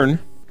Turn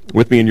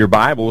with me in your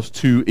Bibles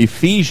to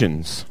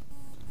Ephesians.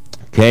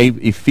 Okay,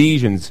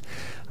 Ephesians.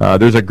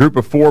 There's a group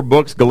of 4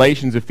 books: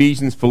 Galatians,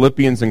 Ephesians,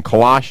 Philippians, and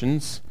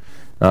Colossians.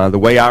 The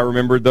way I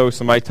remembered those,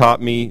 somebody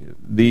taught me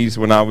these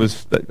when I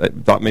was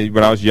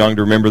young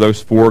to remember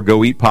those 4.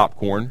 Go eat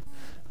popcorn.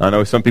 I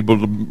know some people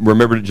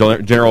remember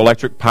the General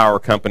Electric Power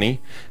Company.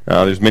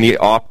 There's many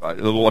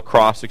little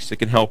acrostics that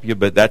can help you,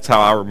 but that's how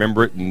I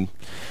remember it. And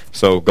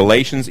so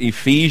Galatians,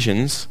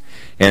 Ephesians,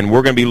 and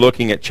we're going to be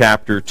looking at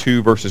chapter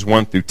 2, verses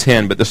 1 through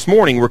 10. But this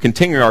morning we're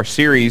continuing our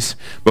series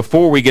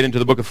before we get into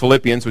the book of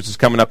Philippians, which is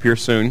coming up here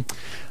soon.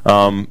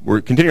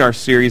 We're continuing our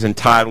series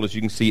entitled, as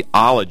you can see,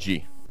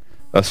 Ology,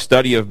 a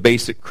study of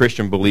basic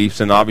Christian beliefs.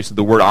 And obviously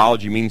the word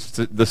ology means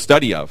the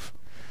study of.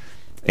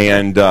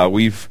 And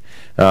we've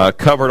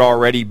covered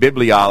already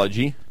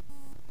bibliology.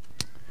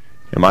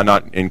 Am I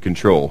not in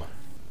control?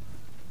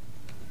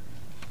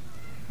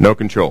 No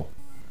control.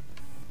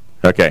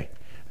 Okay.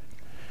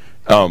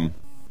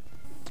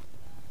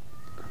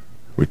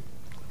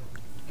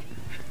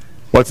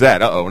 What's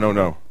that? Uh-oh,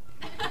 no.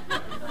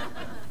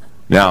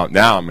 Now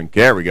I'm in.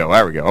 There we go.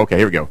 Okay,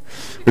 here we go.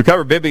 We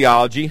covered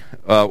bibliology.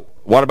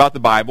 What about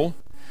the Bible?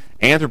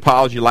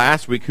 Anthropology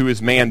last week. Who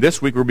is man?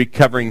 This week we'll be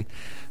covering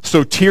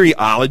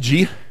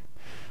soteriology.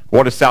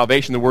 What is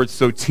salvation? The word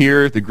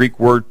soter, the Greek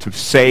word to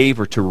save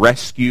or to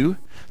rescue.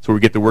 So we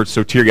get the word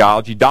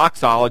soteriology.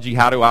 Doxology,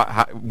 how do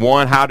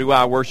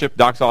I worship?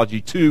 Doxology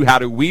 2, how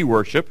do we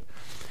worship?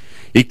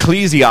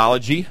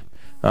 Ecclesiology,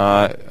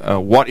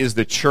 what is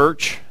the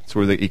church? That's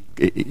where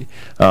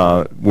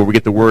where we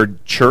get the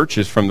word church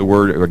is from the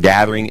word or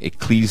gathering,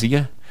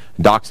 ecclesia.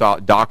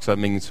 Doxa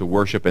means to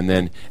worship. And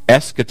then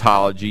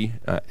eschatology,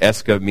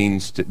 escha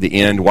means the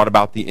end. What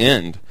about the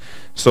end?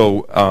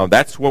 So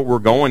that's what we're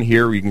going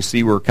here. You can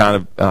see we're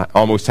kind of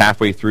almost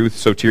halfway through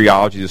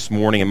soteriology this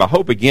morning. And my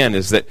hope, again,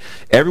 is that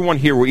everyone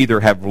here will either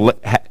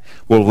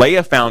will lay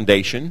a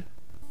foundation,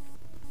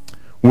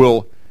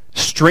 will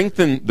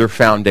strengthen their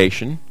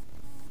foundation,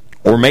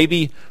 or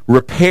maybe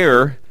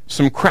repair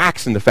some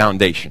cracks in the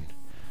foundation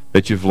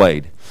that you've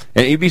laid.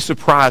 And you'd be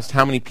surprised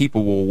how many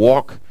people will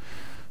walk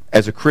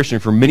as a Christian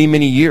for many,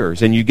 many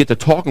years, and you get to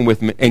talking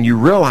with them, and you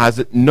realize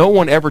that no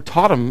one ever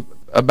taught them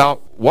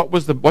about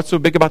what's so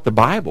big about the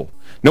Bible.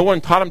 No one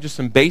taught them just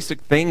some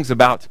basic things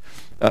about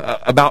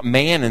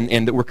man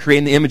and that we're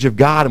creating the image of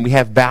God, and we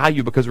have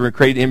value because we're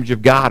creating the image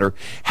of God, or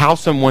how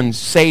someone's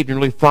saved and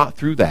really thought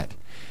through that.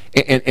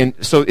 And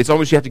so it's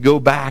almost you have to go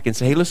back and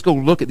say, hey, let's go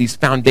look at these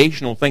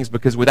foundational things,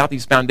 because without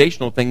these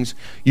foundational things,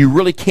 you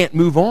really can't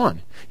move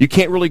on. You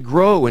can't really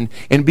grow and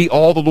be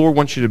all the Lord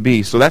wants you to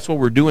be. So that's what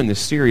we're doing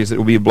this series. It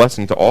will be a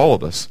blessing to all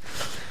of us.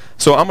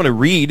 So I'm going to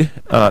read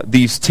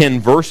these 10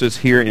 verses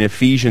here in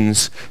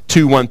Ephesians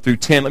 2, 1 through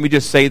 10. Let me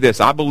just say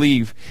this. I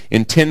believe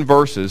in 10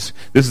 verses,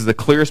 this is the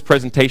clearest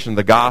presentation of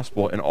the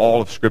gospel in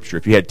all of Scripture.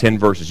 If you had 10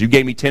 verses. You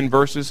gave me 10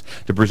 verses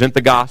to present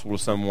the gospel to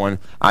someone,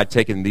 I'd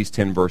taken these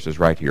 10 verses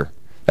right here.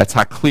 That's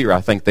how clear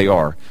I think they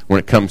are when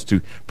it comes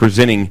to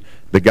presenting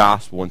the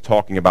gospel and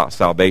talking about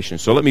salvation.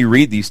 So let me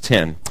read these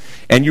 10.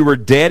 And you were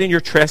dead in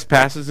your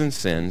trespasses and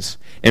sins,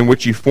 in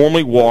which you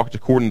formerly walked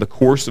according to the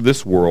course of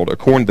this world,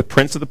 according to the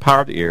prince of the power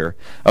of the air,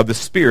 of the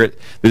spirit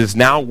that is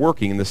now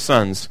working in the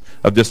sons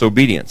of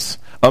disobedience.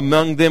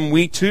 Among them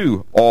we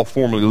too all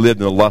formerly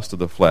lived in the lust of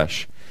the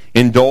flesh,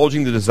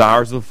 indulging the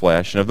desires of the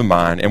flesh and of the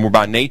mind, and were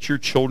by nature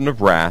children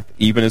of wrath,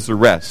 even as the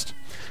rest.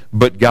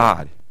 But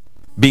God,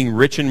 being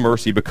rich in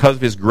mercy, because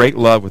of his great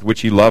love with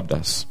which he loved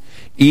us,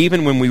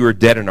 even when we were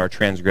dead in our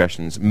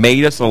transgressions,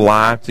 made us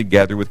alive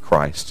together with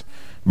Christ.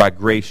 By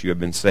grace you have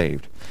been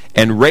saved.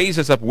 And raised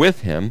us up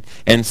with him,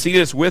 and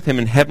seated us with him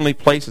in heavenly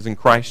places in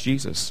Christ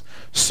Jesus,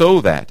 so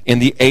that in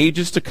the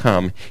ages to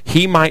come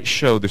he might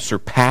show the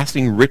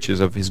surpassing riches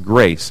of his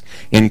grace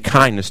in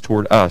kindness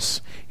toward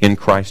us in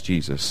Christ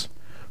Jesus.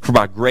 For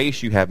by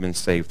grace you have been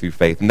saved through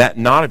faith, and that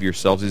not of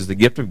yourselves is the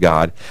gift of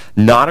God,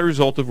 not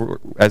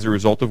as a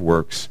result of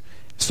works,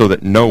 so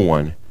that no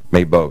one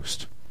may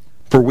boast.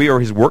 For we are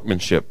his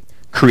workmanship,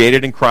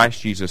 created in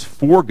Christ Jesus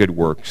for good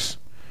works,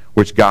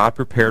 which God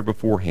prepared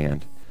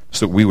beforehand,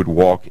 so that we would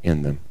walk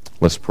in them.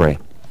 Let's pray.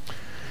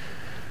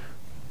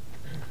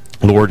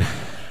 Lord,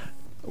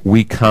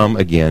 we come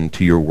again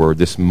to your word,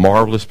 this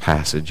marvelous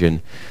passage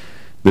in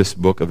this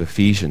book of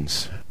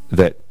Ephesians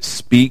that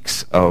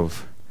speaks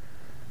of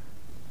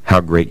how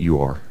great you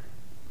are,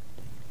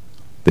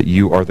 that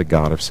you are the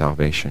God of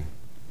salvation.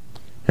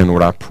 And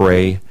Lord, I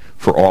pray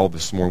for all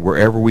this morning,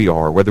 wherever we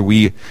are, whether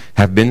we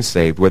have been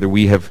saved, whether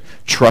we have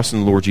trusted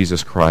in the Lord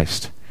Jesus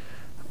Christ,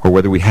 or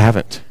whether we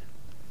haven't,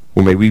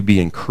 well, may we be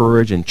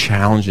encouraged and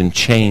challenged and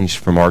changed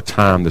from our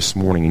time this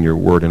morning in your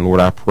word. And Lord,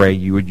 I pray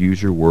you would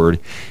use your word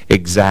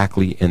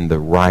exactly in the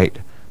right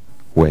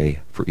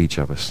way for each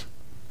of us.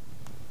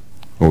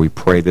 Lord, we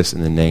pray this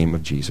in the name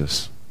of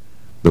Jesus,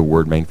 the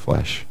Word made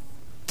flesh.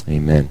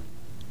 Amen.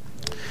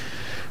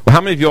 Well,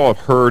 how many of you all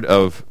have heard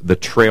of the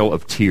Trail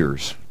of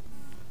Tears?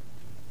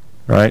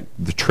 Right?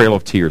 The Trail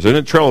of Tears. And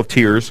the Trail of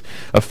Tears,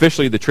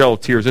 officially the Trail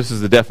of Tears, this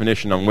is the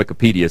definition on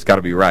Wikipedia. It's got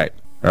to be right.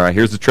 All right,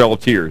 here's the Trail of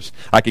Tears.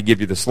 I could give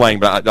you the slang,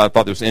 but I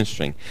thought this was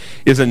interesting.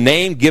 Is a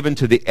name given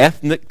to the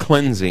ethnic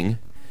cleansing,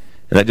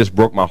 and that just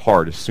broke my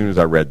heart as soon as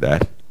I read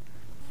that.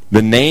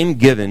 The name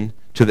given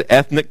to the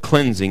ethnic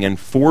cleansing and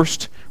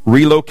forced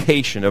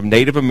relocation of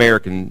Native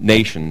American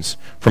nations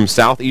from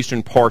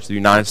southeastern parts of the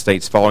United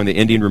States following the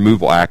Indian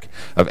Removal Act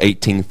of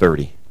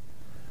 1830.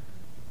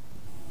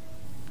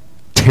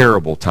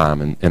 Terrible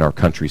time in our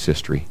country's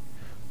history.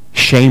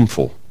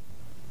 Shameful.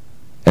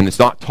 And it's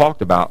not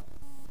talked about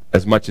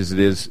as much as it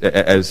is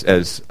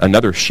as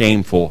another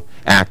shameful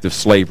act of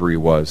slavery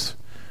was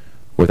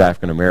with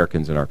African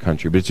Americans in our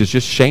country. But it's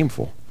just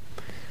shameful.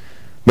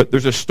 But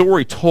there's a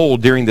story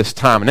told during this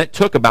time, and it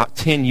took about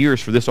 10 years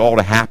for this all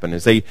to happen,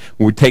 as they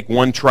would take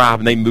one tribe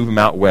and they move them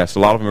out west. A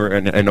lot of them are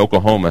in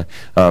Oklahoma.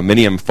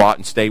 Many of them fought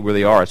and stayed where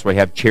they are. That's why we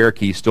have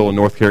Cherokees still in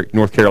North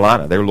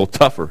Carolina. They were a little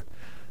tougher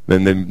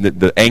than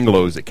the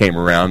Anglos that came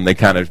around. They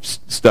kind of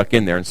stuck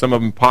in there, and some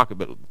of them pocket,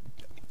 but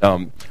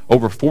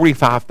over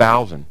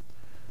 45,000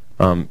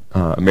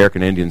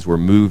 American Indians were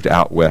moved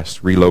out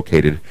west,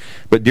 relocated.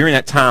 But during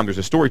that time, there's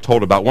a story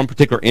told about one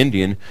particular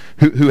Indian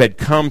who had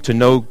come to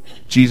know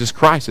Jesus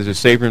Christ as his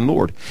Savior and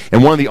Lord.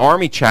 And one of the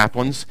army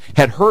chaplains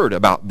had heard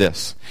about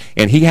this.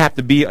 And he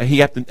happened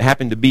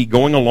to be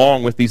going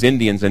along with these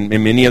Indians and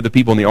many of the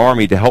people in the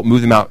army to help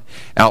move them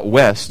out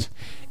west.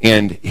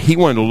 And he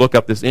wanted to look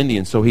up this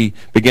Indian, so he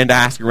began to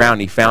ask around,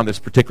 and he found this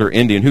particular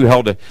Indian who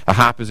held a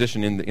high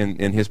position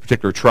in his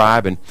particular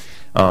tribe.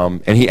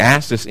 And he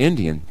asked this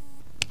Indian,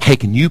 "Hey,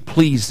 can you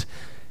please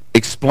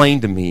explain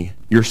to me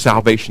your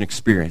salvation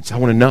experience? I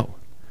want to know."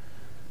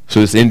 So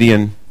this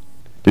Indian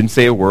didn't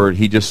say a word.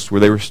 He just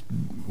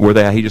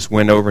he just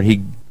went over and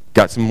he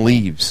got some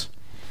leaves,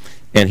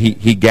 and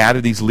he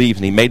gathered these leaves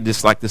and he made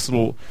this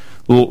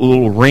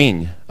little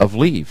ring of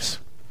leaves,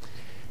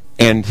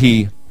 and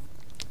he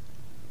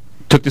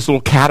took this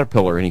little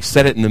caterpillar and he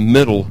set it in the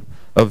middle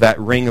of that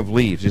ring of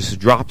leaves. Just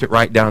dropped it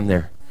right down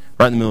there,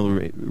 right in the middle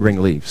of the ring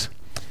of leaves,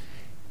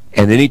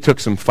 and then he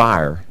took some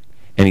fire.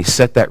 And he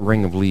set that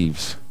ring of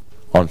leaves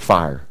on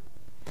fire.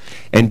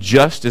 And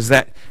just as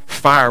that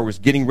fire was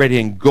getting ready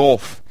to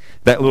engulf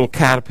that little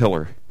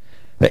caterpillar,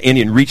 the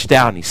Indian reached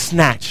out and he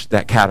snatched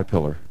that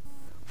caterpillar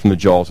from the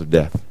jaws of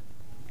death.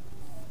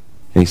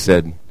 And he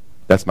said,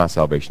 "That's my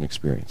salvation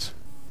experience."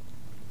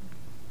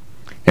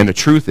 And the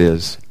truth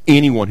is,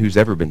 anyone who's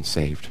ever been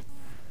saved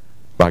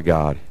by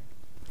God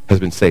has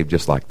been saved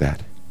just like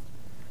that.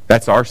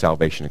 That's our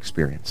salvation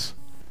experience.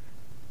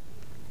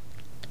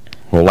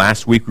 Well,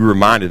 last week we were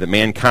reminded that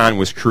mankind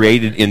was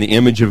created in the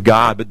image of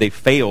God, but they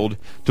failed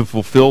to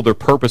fulfill their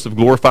purpose of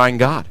glorifying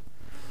God.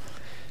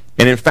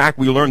 And in fact,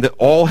 we learned that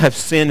all have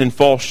sinned and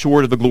fall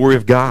short of the glory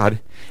of God,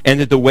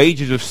 and that the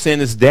wages of sin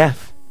is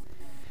death.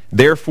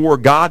 Therefore,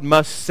 God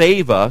must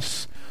save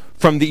us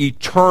from the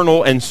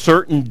eternal and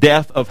certain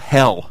death of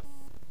hell.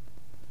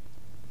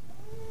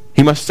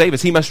 He must save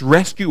us. He must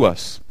rescue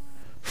us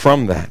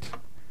from that.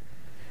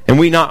 And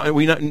we not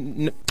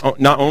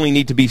only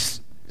need to be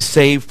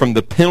saved from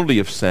the penalty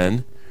of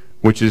sin,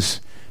 which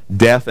is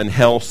death and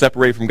hell,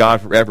 separated from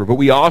God forever, but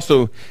we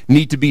also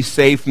need to be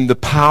saved from the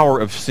power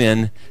of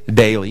sin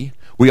daily.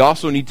 We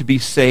also need to be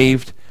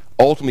saved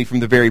ultimately from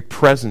the very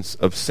presence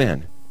of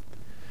sin.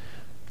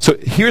 So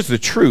here's the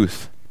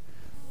truth.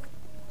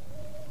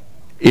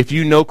 If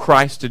you know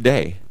Christ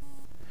today,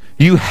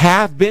 you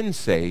have been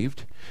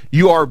saved,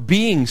 you are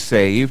being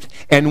saved,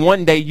 and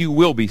one day you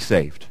will be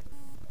saved.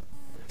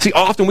 See,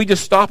 often we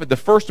just stop at the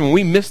first one.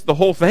 We miss the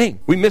whole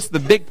thing. We miss the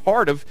big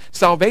part of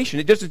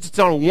salvation. It's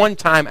on a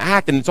one-time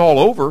act and it's all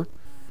over.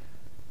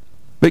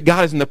 But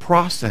God is in the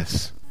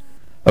process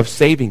of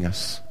saving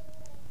us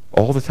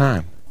all the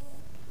time.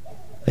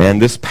 And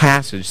this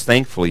passage,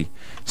 thankfully,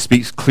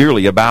 speaks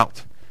clearly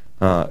about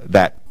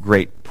that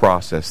great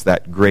process,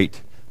 that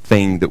great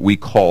thing that we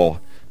call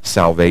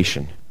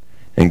salvation,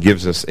 and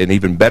gives us an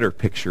even better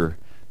picture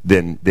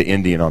than the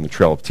Indian on the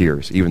Trail of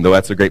Tears. Even though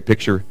that's a great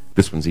picture,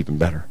 this one's even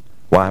better.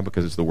 Why?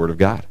 Because it's the Word of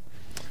God.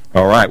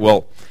 All right,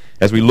 well,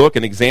 as we look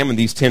and examine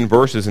these 10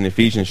 verses in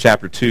Ephesians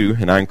chapter 2,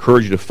 and I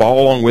encourage you to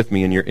follow along with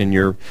me in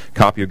your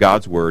copy of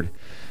God's Word,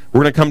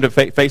 we're going to come to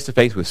face to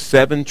face with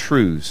 7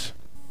 truths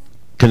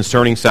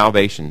concerning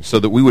salvation, so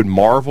that we would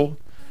marvel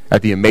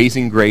at the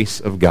amazing grace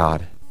of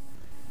God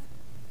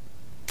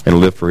and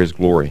live for His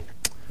glory.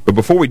 But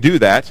before we do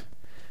that,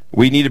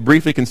 we need to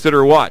briefly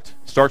consider what?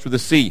 Starts with a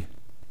C.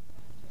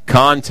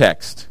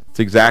 Context. That's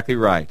exactly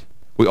right.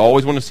 We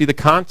always want to see the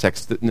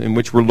context in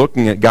which we're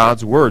looking at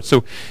God's Word.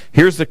 So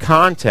here's the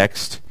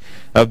context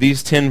of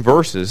these 10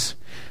 verses.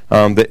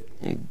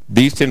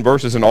 These 10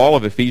 verses in all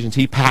of Ephesians,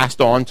 he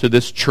passed on to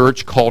this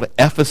church called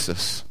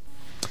Ephesus.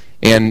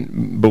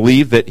 And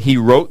believe that he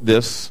wrote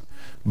this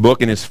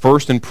book in his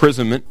first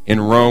imprisonment in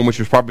Rome, which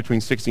was probably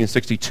between 60 and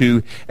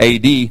 62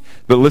 A.D.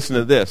 But listen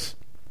to this.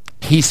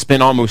 He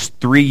spent almost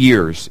 3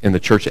 years in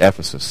the church of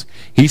Ephesus.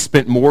 He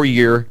spent more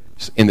years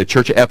in the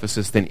church of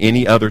Ephesus than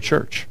any other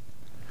church.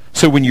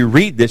 So when you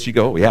read this, you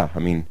go, oh, yeah, I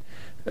mean,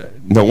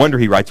 no wonder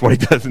he writes what he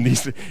does in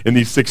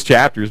these 6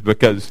 chapters,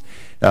 because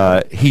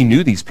he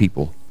knew these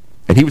people.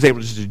 And he was able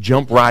just to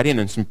jump right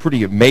in some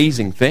pretty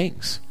amazing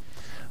things.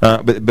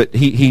 But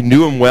he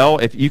knew him well.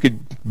 If you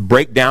could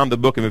break down the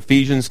book of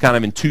Ephesians kind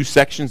of in two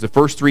sections, the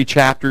first 3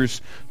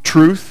 chapters,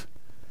 truth.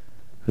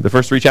 The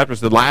first 3 chapters,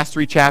 the last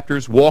 3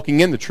 chapters,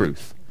 walking in the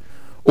truth.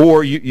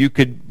 Or you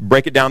could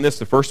break it down this,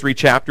 the first 3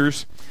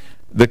 chapters,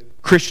 the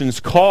Christian's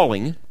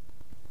calling,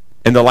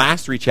 and the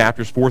last 3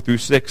 chapters, 4 through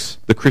 6,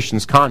 the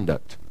Christian's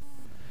conduct.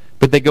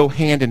 But they go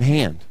hand in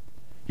hand.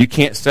 You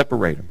can't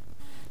separate them.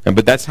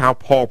 But that's how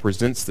Paul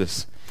presents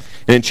this.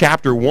 And in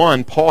chapter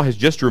 1, Paul has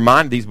just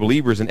reminded these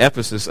believers in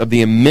Ephesus of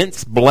the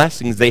immense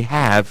blessings they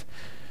have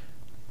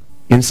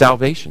in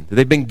salvation, that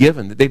they've been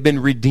given, that they've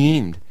been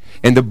redeemed,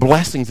 and the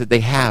blessings that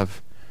they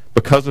have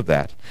because of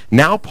that.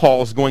 Now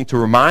Paul is going to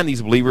remind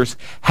these believers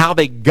how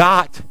they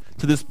got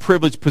to this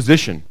privileged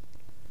position.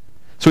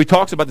 So he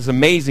talks about this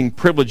amazing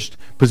privileged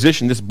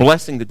position, this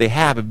blessing that they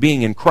have of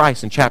being in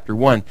Christ in chapter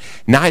 1.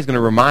 Now he's going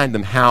to remind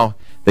them how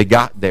they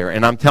got there.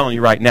 And I'm telling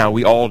you right now,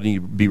 we all need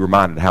to be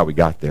reminded of how we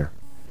got there.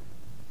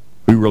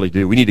 We really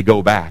do. We need to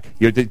go back.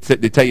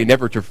 They tell you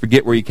never to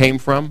forget where you came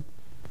from.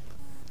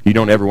 You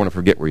don't ever want to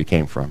forget where you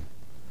came from.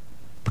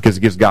 Because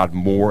it gives God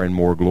more and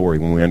more glory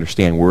when we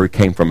understand where it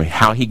came from and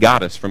how he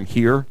got us from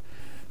here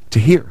to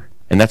here.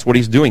 And that's what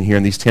he's doing here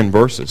in these 10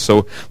 verses.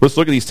 So let's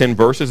look at these 10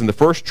 verses. And the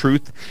first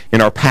truth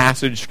in our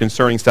passage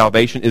concerning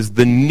salvation is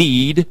the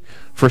need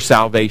for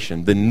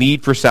salvation. The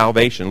need for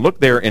salvation.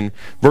 Look there in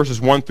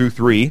verses 1 through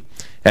 3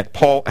 at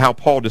how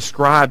Paul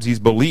describes these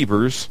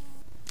believers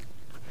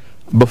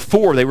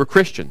before they were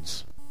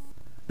Christians.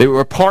 They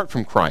were apart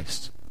from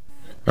Christ.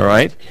 All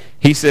right?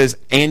 He says,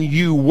 and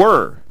you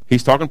were.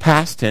 He's talking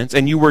past tense.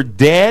 And you were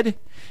dead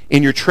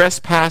in your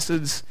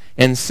trespasses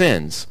and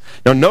sins.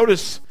 Now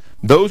notice,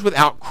 those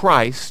without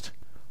Christ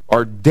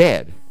are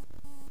dead.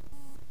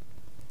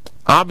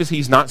 Obviously,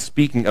 he's not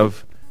speaking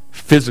of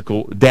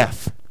physical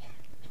death.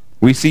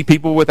 We see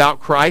people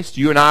without Christ.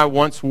 You and I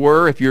once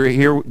were. If you're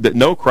here that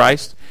know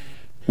Christ,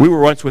 we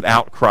were once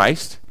without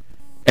Christ.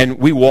 And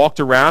we walked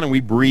around and we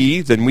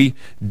breathed and we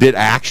did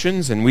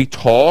actions and we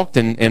talked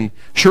and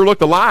sure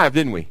looked alive,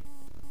 didn't we?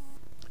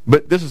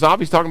 But this is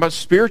obviously talking about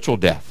spiritual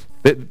death.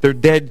 They're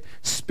dead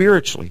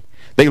spiritually.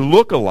 They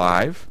look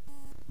alive,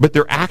 but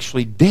they're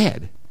actually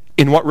dead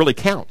in what really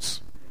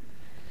counts.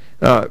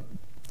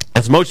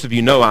 As most of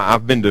you know,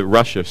 I've been to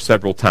Russia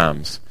several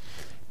times.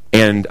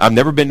 And I've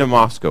never been to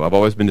Moscow. I've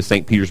always been to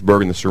St.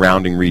 Petersburg and the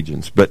surrounding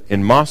regions. But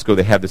in Moscow,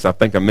 they have this, I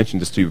think I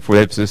mentioned this to you before,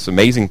 they have this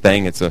amazing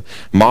thing. It's a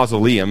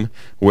mausoleum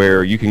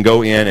where you can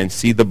go in and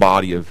see the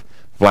body of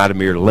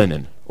Vladimir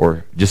Lenin,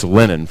 or just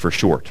Lenin for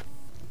short.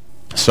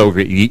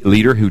 Soviet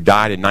leader who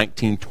died in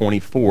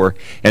 1924,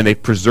 and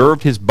they've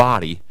preserved his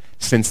body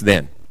since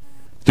then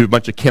through a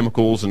bunch of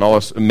chemicals and all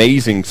this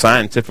amazing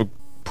scientific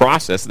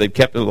process. They've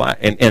kept it alive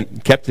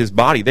and kept his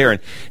body there,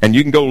 and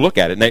you can go look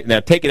at it. And now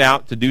take it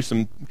out to do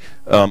some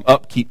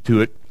upkeep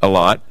to it a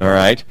lot, all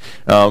right?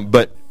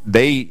 But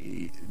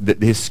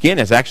his skin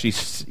is actually,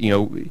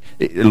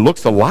 it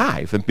looks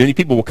alive. And many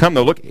people will come,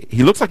 they'll look.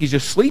 He looks like he's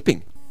just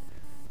sleeping.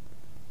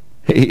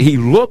 He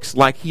looks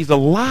like he's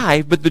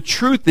alive, but the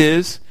truth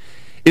is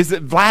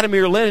that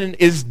Vladimir Lenin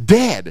is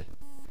dead.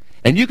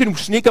 And you can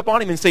sneak up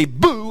on him and say,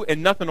 boo,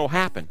 and nothing will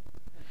happen.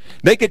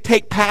 They could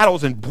take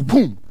paddles and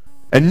boom,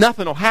 and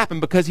nothing will happen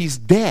because he's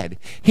dead.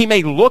 He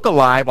may look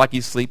alive like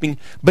he's sleeping,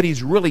 but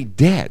he's really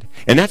dead.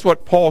 And that's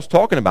what Paul's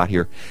talking about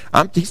here.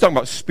 He's talking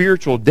about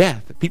spiritual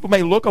death. People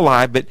may look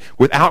alive, but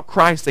without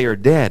Christ they are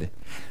dead.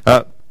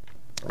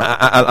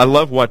 I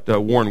love what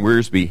Warren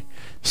Wiersbe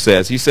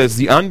says. He says,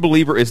 the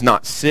unbeliever is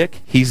not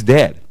sick, he's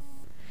dead.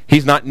 He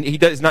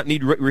does not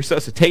need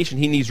resuscitation,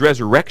 he needs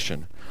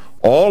resurrection.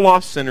 All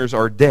lost sinners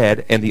are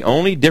dead, and the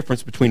only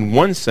difference between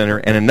one sinner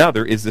and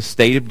another is the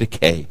state of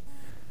decay.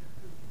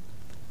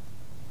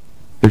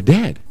 They're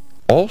dead.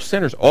 All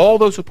sinners, all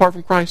those who apart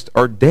from Christ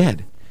are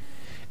dead.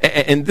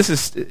 And this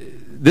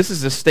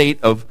is a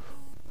state of,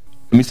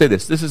 let me say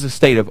this is a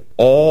state of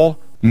all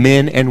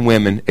men and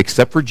women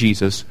except for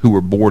Jesus who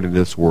were born into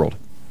this world.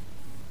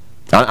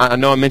 I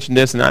know I mentioned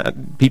this, and I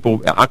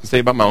can say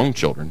about my own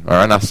children, all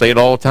right, and I say it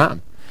all the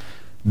time.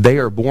 They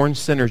are born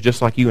sinners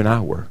just like you and I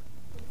were.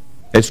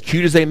 As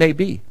cute as they may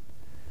be.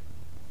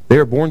 They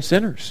are born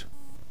sinners.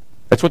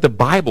 That's what the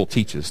Bible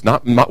teaches.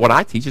 Not what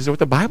I teach, is what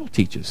the Bible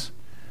teaches.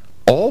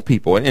 All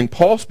people. And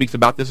Paul speaks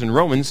about this in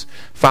Romans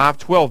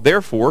 5:12.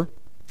 Therefore,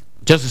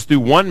 just as through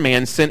one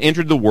man sin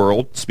entered the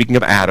world, speaking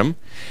of Adam,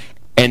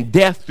 and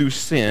death through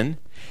sin,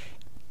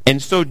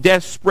 and so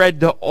death spread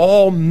to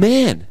all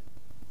men.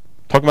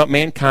 Talking about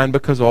mankind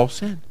because all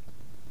sin.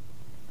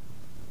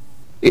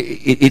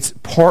 It's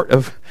part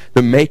of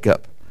the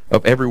makeup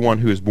of everyone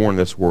who is born in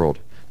this world.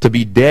 To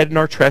be dead in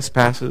our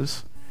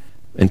trespasses,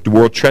 and the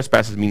word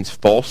trespasses means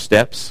false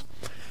steps,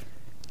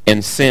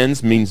 and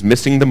sins means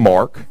missing the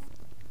mark.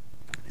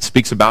 It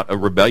speaks about a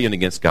rebellion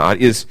against God,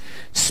 is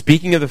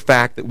speaking of the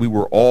fact that we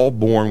were all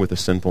born with a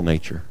sinful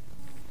nature.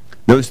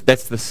 Notice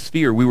that's the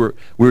sphere. We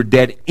were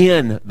dead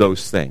in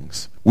those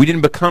things. We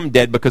didn't become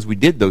dead because we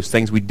did those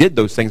things. We did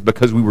those things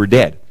because we were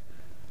dead.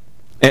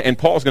 And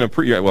Paul's going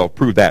to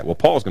prove that. Well,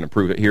 Paul's going to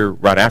prove it here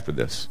right after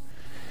this.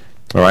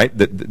 All right?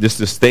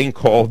 This thing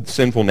called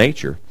sinful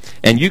nature.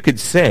 And you could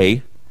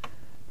say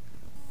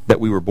that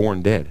we were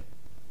born dead.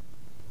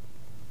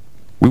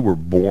 We were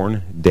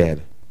born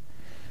dead.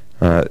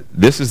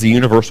 This is the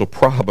universal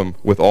problem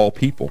with all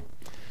people.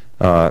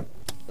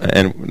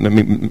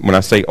 And when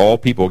I say all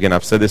people, again,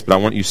 I've said this, but I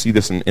want you to see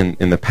this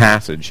in the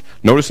passage.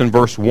 Notice in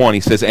verse 1, he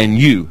says, and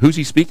you. Who's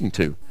he speaking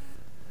to?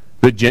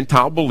 The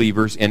Gentile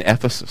believers in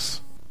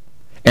Ephesus.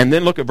 And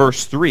then look at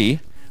verse 3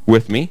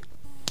 with me.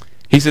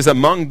 He says,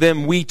 among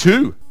them we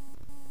too.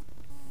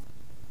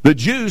 The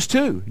Jews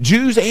too.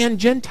 Jews and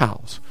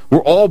Gentiles.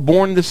 We're all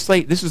born this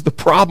late. This is the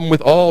problem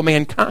with all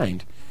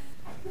mankind.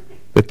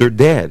 That they're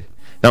dead.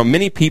 Now,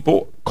 many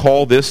people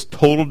call this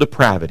total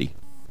depravity.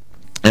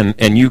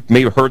 And you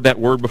may have heard that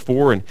word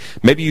before, and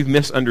maybe you've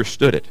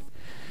misunderstood it.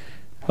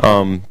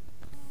 To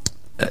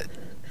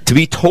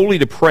be totally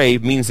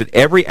depraved means that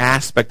every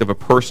aspect of a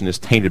person is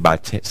tainted by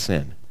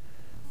sin.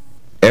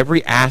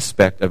 Every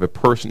aspect of a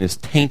person is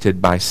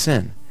tainted by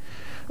sin.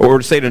 Or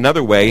to say it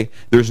another way,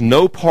 there's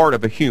no part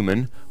of a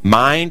human,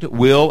 mind,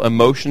 will,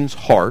 emotions,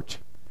 heart,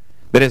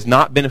 that has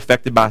not been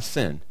affected by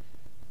sin.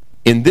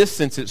 In this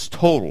sense, it's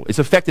total. It's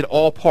affected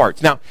all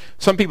parts. Now,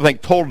 some people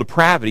think total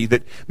depravity,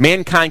 that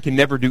mankind can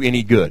never do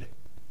any good.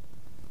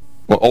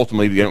 Well,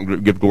 ultimately, they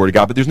don't give glory to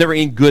God, but there's never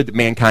any good that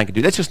mankind can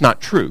do. That's just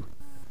not true.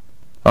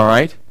 All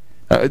right?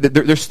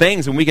 There's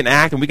things, and we can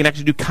act, and we can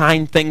actually do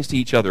kind things to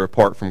each other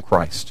apart from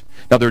Christ.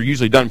 Now, they're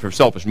usually done for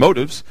selfish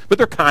motives, but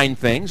they're kind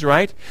things,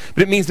 right?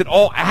 But it means that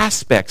all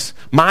aspects,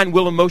 mind,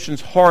 will,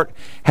 emotions, heart,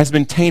 has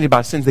been tainted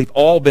by sins. They've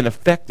all been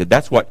affected.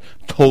 That's what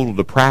total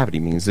depravity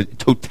means, the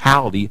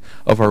totality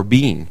of our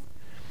being.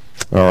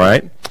 All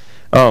right?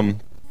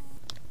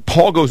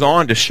 Paul goes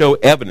on to show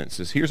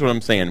evidences. Here's what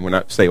I'm saying when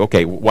I say,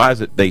 okay, why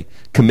is it they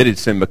committed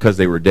sin because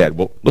they were dead?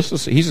 Well, he's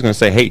just going to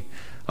say, hey,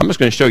 I'm just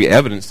going to show you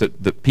evidence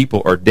that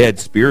people are dead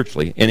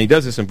spiritually. And he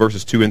does this in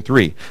verses 2 and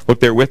 3.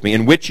 Look there with me.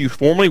 In which you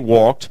formerly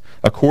walked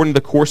according to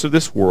the course of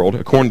this world,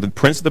 according to the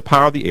prince of the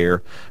power of the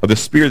air, of the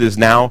spirit that is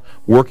now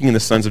working in the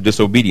sons of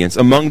disobedience.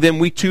 Among them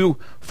we too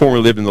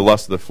formerly lived in the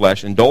lust of the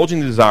flesh, indulging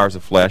the desires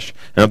of flesh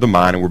and of the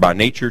mind, and were by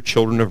nature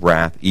children of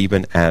wrath,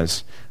 even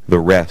as the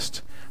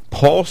rest.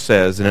 Paul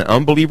says that an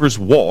unbeliever's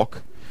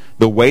walk,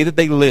 the way that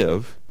they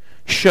live,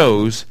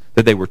 shows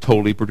that they were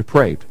totally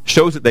depraved,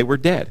 shows that they were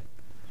dead.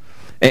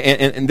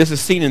 And this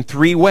is seen in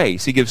three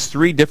ways. He gives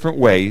three different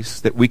ways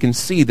that we can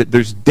see that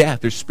there's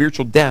death, there's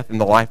spiritual death in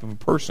the life of a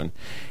person,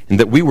 and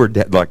that we were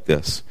dead like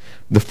this.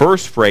 The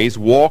first phrase,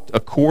 walked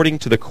according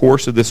to the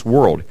course of this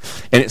world.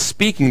 And it's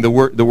speaking the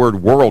word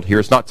world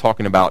here. It's not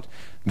talking about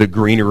the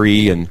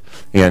greenery and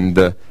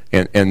the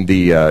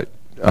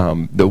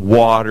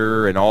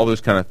water and all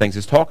those kind of things.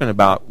 It's talking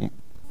about,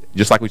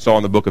 just like we saw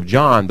in the book of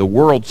John, the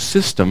world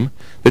system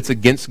that's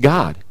against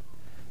God,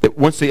 that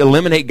wants to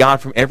eliminate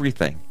God from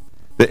everything,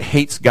 that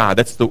hates God.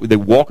 They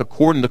walk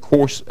according to the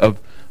course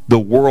of the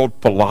world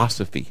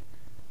philosophy,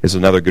 is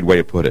another good way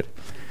to put it.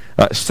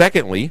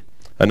 Secondly,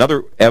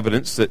 another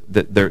evidence that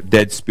they're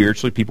dead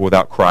spiritually, people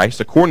without Christ,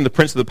 according to the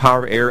prince of the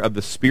power of air, of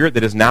the spirit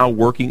that is now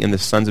working in the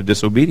sons of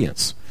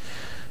disobedience.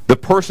 The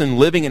person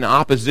living in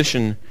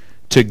opposition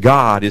to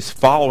God is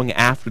following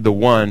after the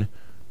one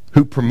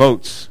who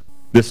promotes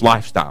this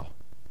lifestyle,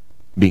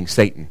 being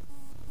Satan.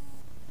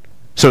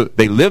 So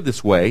they live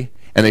this way,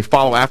 and they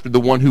follow after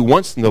the one who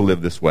wants them to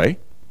live this way.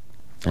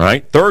 All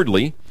right.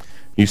 Thirdly,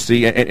 you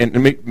see,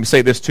 and let me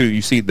say this too.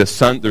 You see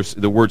there's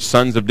the word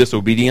sons of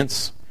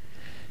disobedience,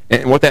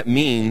 and what that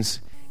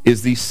means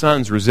is these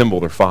sons resemble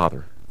their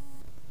father.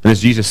 And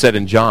as Jesus said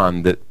in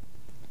John, that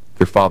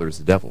their father is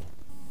the devil.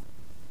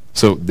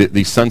 So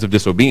these sons of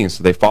disobedience,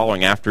 they're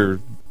following after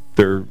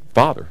their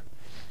father.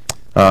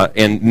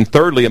 And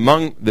thirdly,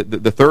 among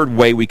the third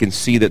way we can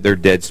see that they're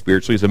dead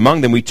spiritually is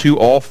among them we too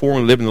all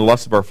formerly lived in the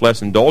lust of our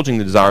flesh, indulging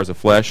the desires of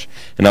flesh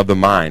and of the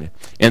mind.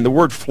 And the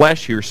word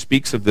flesh here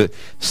speaks of the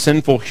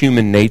sinful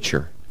human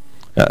nature.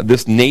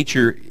 This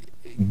nature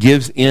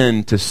gives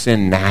in to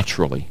sin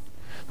naturally.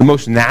 The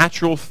most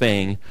natural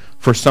thing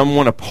for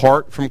someone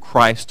apart from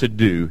Christ to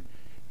do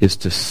is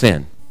to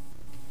sin.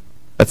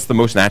 That's the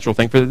most natural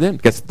thing for them,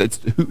 because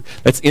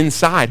that's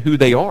inside who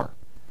they are.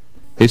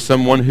 Is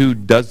someone who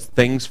does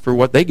things for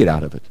what they get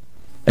out of it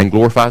and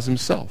glorifies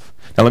himself.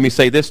 Now let me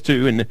say this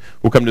too, and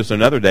we'll come to this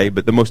another day,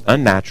 but the most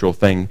unnatural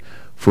thing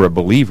for a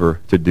believer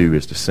to do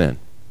is to sin.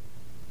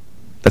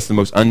 That's the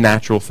most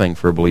unnatural thing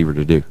for a believer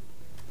to do,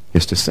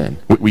 is to sin.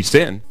 We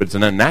sin, but it's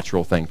an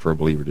unnatural thing for a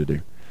believer to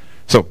do.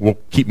 So we'll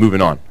keep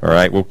moving on, all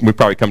right? We'll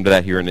probably come to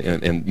that here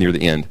in near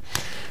the end.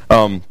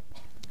 Now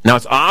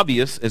it's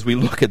obvious as we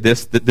look at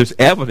this that there's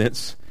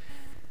evidence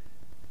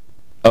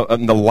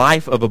in the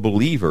life of a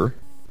believer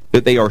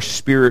that they are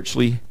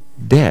spiritually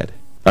dead.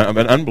 An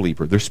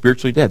unbeliever, they're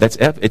spiritually dead. It's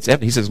evidence.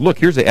 He says, look,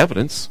 here's the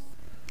evidence.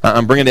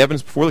 I'm bringing the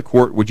evidence before the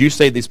court. Would you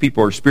say these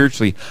people are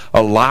spiritually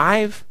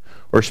alive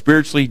or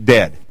spiritually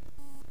dead?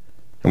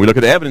 And we look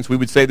at the evidence, we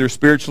would say they're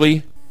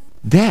spiritually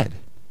dead.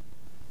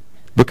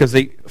 because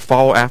they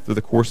follow after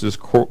the course of this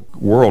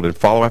world and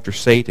follow after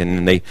Satan,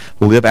 and they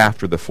live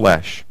after the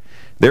flesh.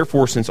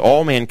 Therefore, since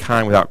all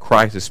mankind without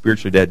Christ is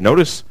spiritually dead,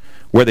 notice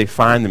where they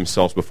find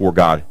themselves before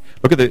God.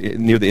 Look at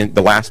near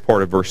the last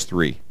part of verse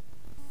 3.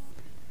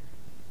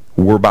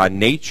 We're by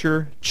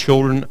nature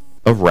children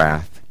of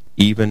wrath,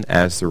 even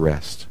as the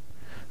rest.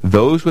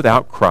 Those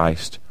without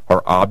Christ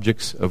are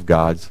objects of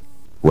God's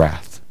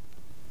wrath.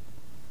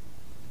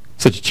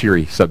 Such a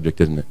cheery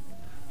subject, isn't it?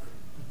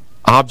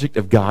 Object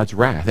of God's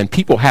wrath. And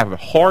people have a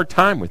hard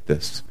time with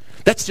this.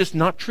 That's just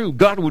not true.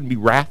 God wouldn't be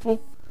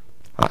wrathful.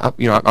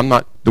 I'm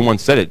not the one who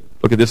said it.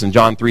 Look at this in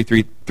John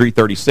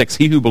 3:36.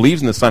 He who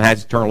believes in the Son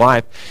has eternal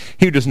life.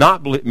 He who does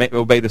not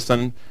obey the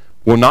Son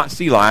will not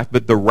see life,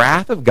 but the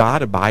wrath of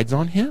God abides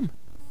on him.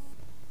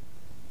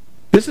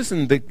 This is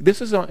in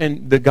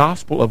the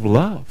gospel of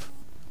love,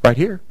 right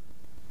here.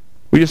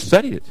 We just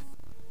studied it.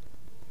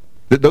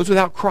 That those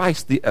without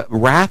Christ, the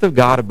wrath of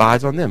God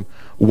abides on them.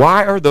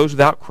 Why are those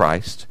without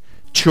Christ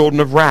children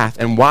of wrath?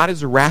 And why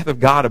does the wrath of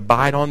God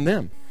abide on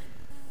them?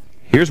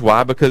 Here's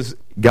why. Because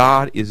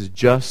God is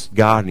just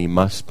God, and He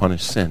must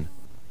punish sin.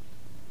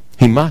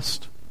 He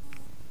must.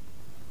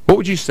 What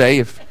would you say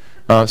if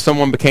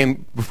someone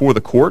became before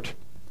the court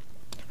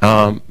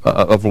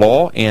of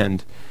law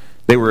and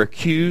they were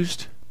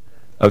accused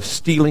of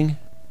stealing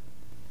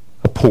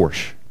a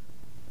Porsche,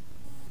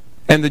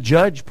 and the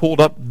judge pulled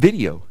up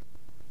video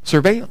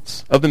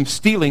surveillance of them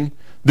stealing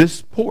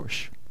this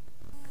Porsche,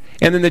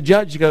 and then the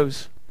judge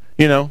goes,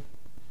 we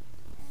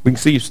can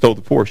see you stole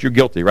the Porsche. You're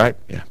guilty, right?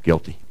 Yeah,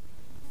 guilty.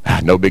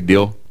 No big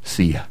deal.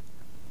 See ya.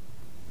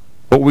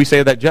 What would we say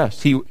of that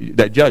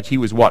judge? He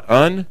was what?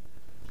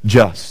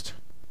 Unjust.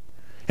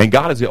 And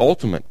God is the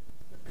ultimate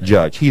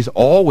judge. He's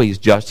always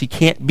just. He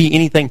can't be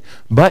anything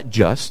but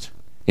just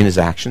in His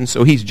actions.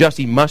 So He's just.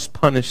 He must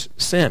punish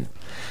sin.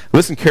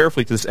 Listen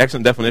carefully to this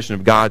excellent definition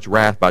of God's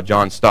wrath by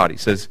John Stott. He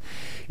says,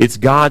 it's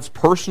God's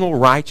personal,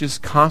 righteous,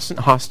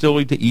 constant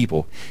hostility to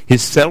evil,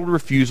 His settled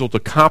refusal to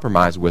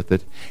compromise with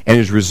it, and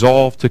His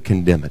resolve to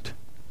condemn it.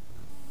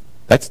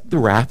 That's the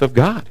wrath of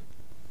God.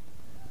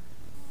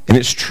 And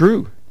it's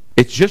true.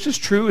 It's just as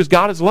true as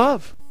God is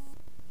love.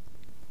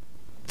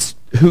 It's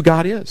who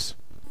God is.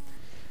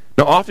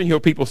 Now, often you hear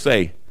people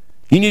say,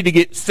 you need to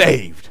get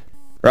saved,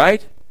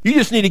 right? You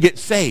just need to get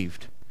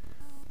saved.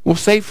 Well,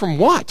 saved from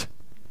what?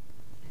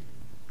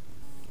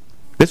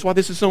 That's why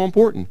this is so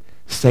important.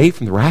 Saved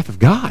from the wrath of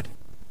God.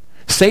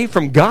 Saved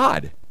from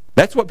God.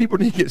 That's what people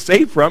need to get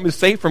saved from, is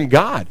saved from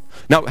God.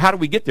 Now, how do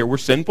we get there? We're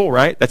sinful,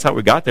 right? That's how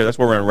we got there. That's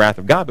why we're in the wrath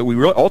of God. But we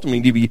really ultimately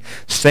need to be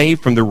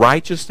saved from the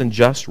righteous and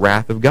just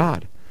wrath of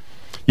God.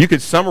 You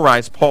could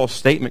summarize Paul's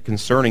statement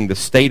concerning the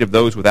state of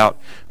those without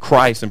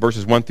Christ in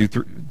verses 1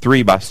 through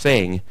 3 by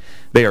saying,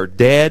 they are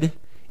dead,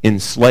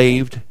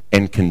 enslaved,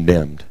 and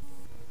condemned.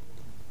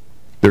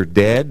 They're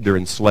dead, they're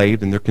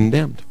enslaved, and they're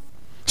condemned.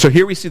 So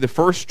here we see the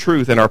first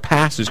truth in our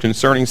passage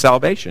concerning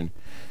salvation.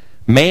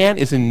 Man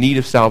is in need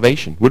of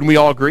salvation. Wouldn't we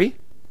all agree?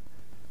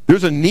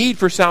 There's a need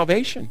for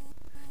salvation.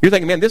 You're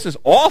thinking, man, this is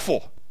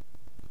awful.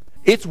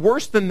 It's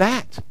worse than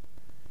that.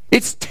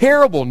 It's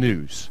terrible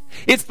news.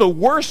 It's the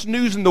worst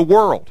news in the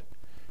world.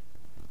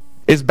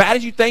 As bad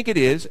as you think it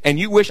is, and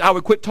you wish I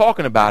would quit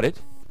talking about it,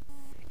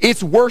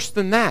 it's worse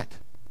than that.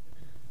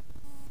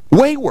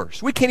 Way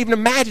worse. We can't even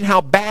imagine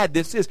how bad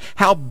this is,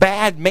 how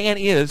bad man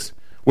is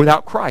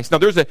without Christ. Now,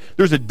 there's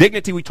a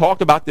dignity, we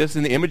talked about this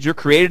in the image, you're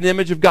created in the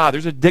image of God.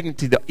 There's a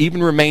dignity that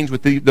even remains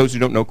with those who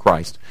don't know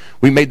Christ.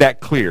 We made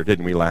that clear,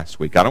 didn't we, last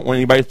week? I don't want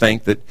anybody to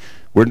think that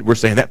we're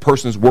saying that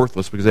person's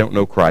worthless because they don't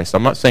know Christ.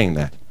 I'm not saying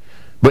that.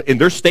 But in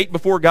their state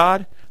before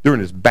God, they're in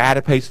as bad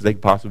a pace as they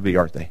could possibly be,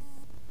 aren't they?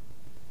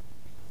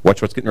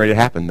 Watch what's getting ready to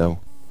happen,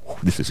 though.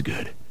 This is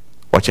good.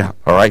 Watch out.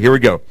 All right, here we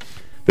go.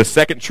 The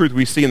second truth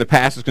we see in the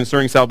passage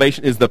concerning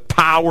salvation is the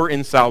power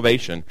in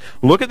salvation.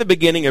 Look at the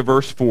beginning of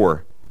verse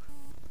 4.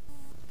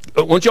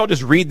 Why don't you all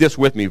just read this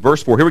with me?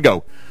 Verse 4. Here we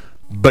go.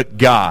 But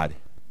God.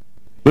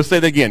 Let's say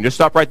that again. Just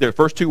stop right there.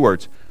 First two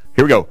words.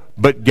 Here we go.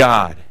 But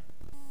God.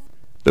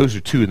 Those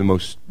are two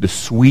of the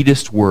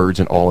sweetest words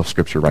in all of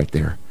Scripture right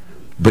there.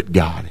 But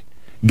God.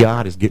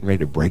 God is getting ready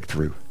to break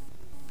through.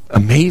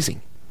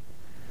 Amazing.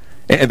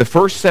 And the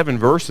first 7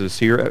 verses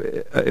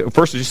here,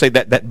 first, just say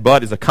that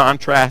but is a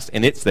contrast,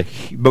 and it's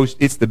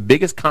the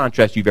biggest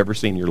contrast you've ever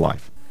seen in your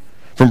life.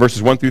 From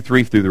verses 1 through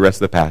 3 through the rest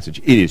of the passage.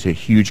 It is a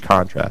huge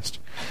contrast.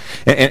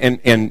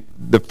 And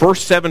the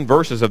first 7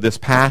 verses of this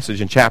passage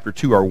in chapter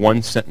 2 are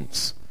one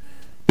sentence.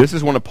 This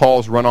is one of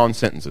Paul's run-on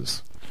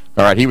sentences.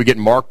 All right, he would get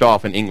marked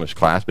off in English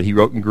class, but he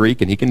wrote in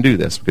Greek, and he can do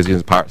this because he's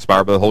inspired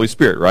by the Holy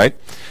Spirit, right?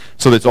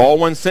 So it's all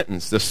one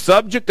sentence. The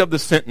subject of the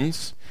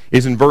sentence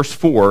is in verse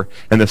 4,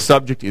 and the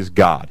subject is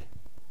God.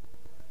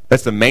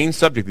 That's the main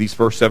subject of these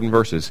first 7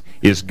 verses,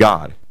 is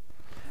God.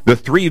 The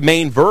 3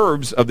 main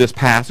verbs of this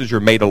passage are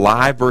made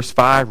alive, verse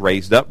 5,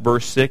 raised up,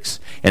 verse 6,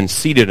 and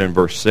seated in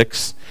verse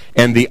 6.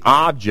 And the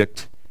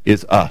object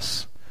is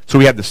us. So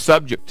we have the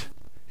subject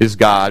is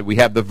God, we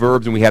have the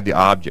verbs, and we have the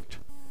object.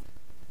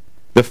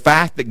 The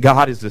fact that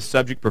God is the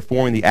subject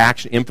performing the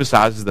action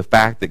emphasizes the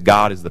fact that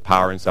God is the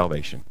power in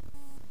salvation.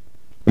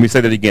 Let me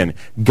say that again.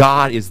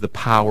 God is the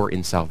power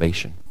in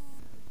salvation.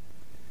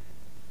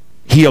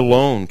 He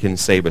alone can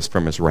save us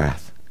from his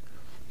wrath.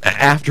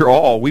 After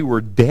all, we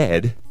were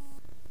dead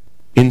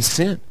in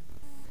sin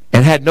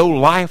and had no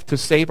life to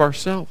save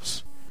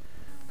ourselves.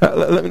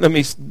 I'm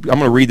going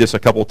to read this a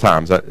couple of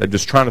times. I'm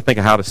just trying to think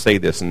of how to say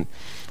this. And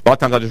a lot of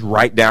times I just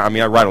write down. I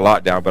mean, I write a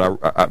lot down, but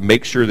I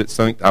make sure that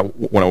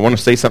when I want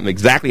to say something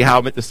exactly how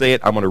I meant to say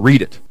it, I'm going to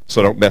read it so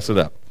I don't mess it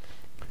up.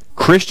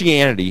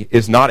 Christianity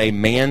is not a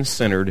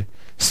man-centered,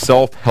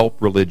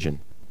 self-help religion.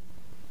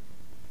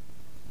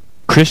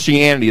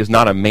 Christianity is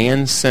not a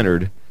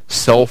man-centered,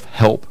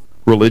 self-help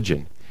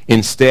religion.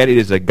 Instead, it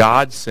is a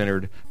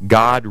God-centered,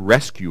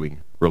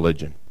 God-rescuing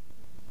religion.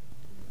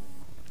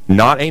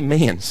 Not a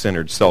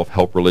man-centered,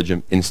 self-help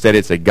religion. Instead,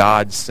 it's a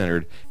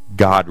God-centered,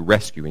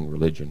 God-rescuing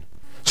religion.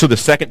 So the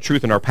second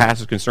truth in our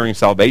passage concerning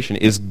salvation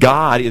is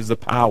God is the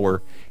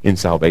power in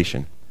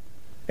salvation.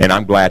 And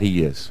I'm glad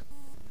he is,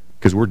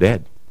 because we're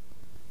dead.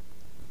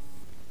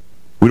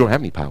 We don't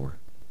have any power.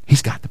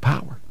 He's got the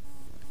power.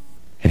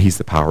 And he's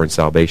the power in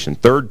salvation.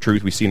 Third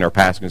truth we see in our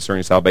passage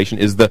concerning salvation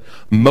is the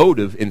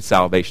motive in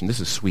salvation.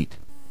 This is sweet.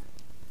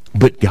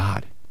 But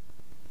God.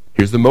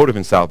 Here's the motive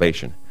in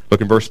salvation.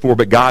 Look in verse 4.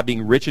 But God,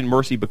 being rich in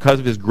mercy because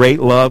of his great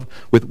love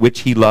with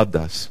which he loved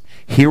us.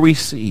 Here we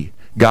see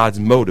God's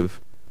motive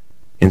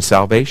in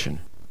salvation.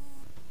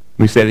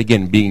 Let me say it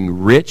again.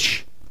 Being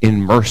rich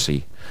in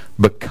mercy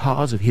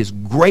because of his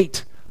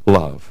great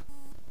love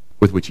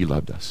with which he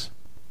loved us.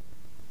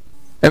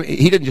 I mean,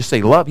 he didn't just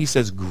say love, he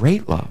says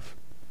great love.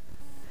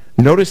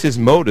 Notice his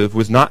motive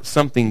was not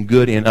something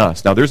good in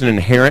us. Now there's an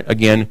inherent,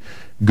 again,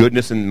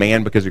 goodness in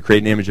man because we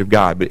create an image of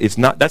God, but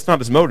that's not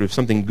his motive,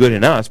 something good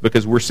in us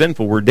because we're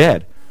sinful, we're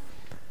dead.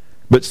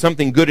 But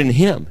something good in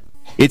him.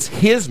 It's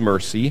his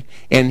mercy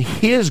and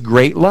his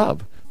great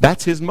love.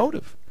 That's his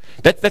motive.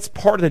 That's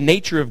part of the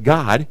nature of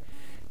God.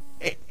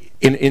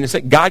 In a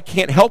sense, God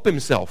can't help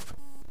himself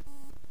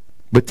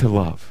but to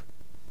love.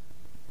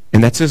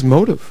 And that's his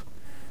motive.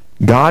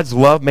 God's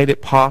love made it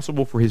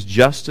possible for his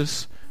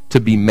justice to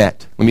be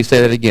met. Let me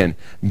say that again.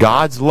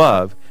 God's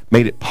love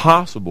made it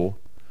possible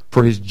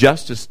for his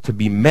justice to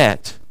be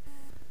met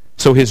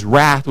so his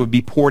wrath would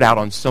be poured out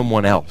on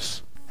someone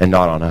else and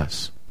not on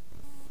us.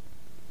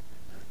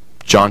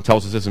 John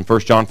tells us this in 1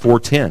 John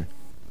 4:10.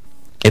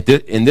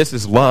 And this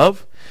is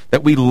love,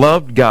 that we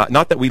loved God,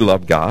 not that we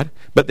loved God,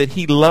 but that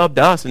he loved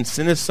us and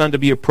sent his Son to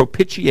be a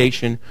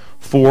propitiation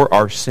for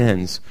our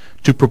sins.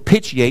 To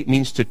propitiate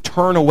means to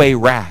turn away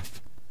wrath.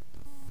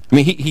 I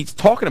mean, he's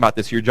talking about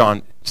this here,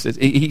 John says.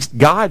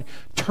 God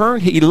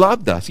turned, he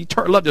loved us. He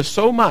loved us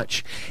so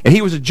much. And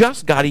he was a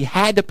just God. He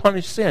had to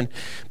punish sin.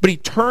 But he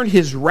turned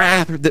his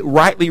wrath that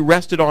rightly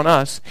rested on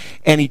us,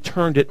 and he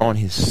turned it on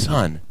his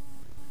Son.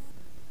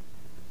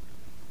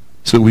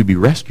 So that we'd be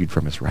rescued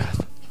from his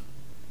wrath.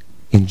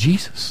 In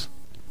Jesus.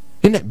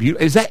 Isn't that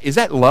beautiful? Is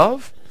that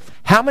love?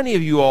 How many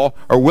of you all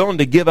are willing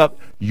to give up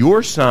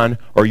your son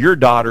or your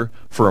daughter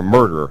for a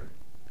murderer?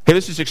 Hey,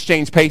 let's just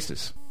exchange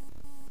paces.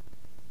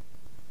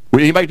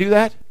 Would anybody do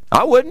that?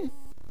 I wouldn't.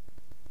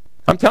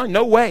 I'm telling you,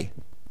 no way.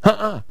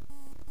 But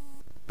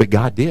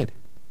God did.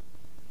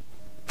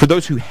 For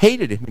those who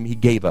hated him, he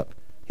gave up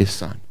his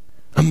Son.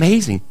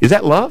 Amazing. Is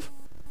that love?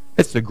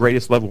 That's the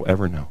greatest love we'll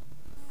ever know.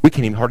 We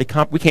can't even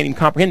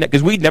comprehend that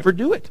because we'd never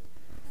do it.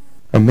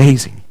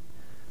 Amazing.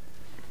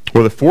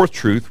 Well, the fourth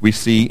truth we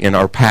see in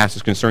our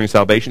passage concerning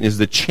salvation is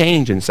the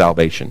change in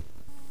salvation.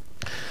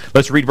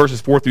 Let's read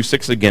verses 4 through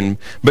 6 again.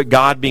 But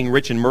God, being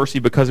rich in mercy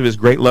because of his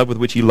great love with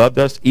which he loved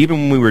us, even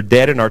when we were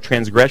dead in our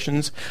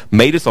transgressions,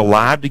 made us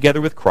alive together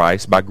with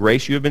Christ. By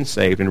grace you have been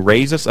saved, and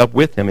raised us up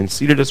with him, and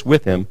seated us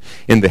with him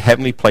in the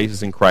heavenly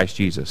places in Christ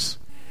Jesus.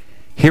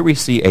 Here we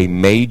see a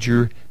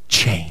major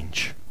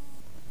change.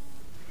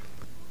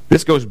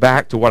 This goes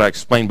back to what I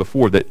explained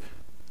before, that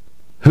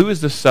who is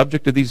the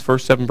subject of these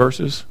first 7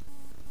 verses?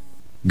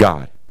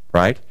 God,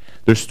 right?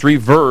 There's 3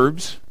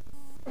 verbs,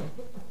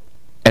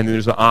 and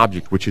there's an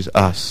object, which is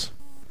us.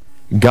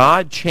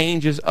 God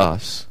changes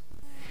us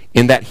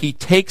in that he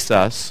takes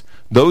us,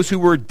 those who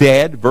were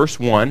dead, verse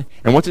 1,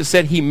 and what's it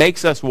said? He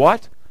makes us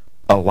what?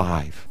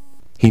 Alive.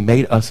 He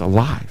made us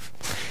alive.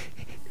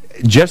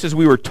 Just as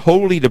we were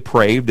totally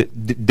depraved,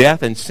 that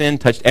death and sin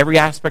touched every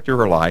aspect of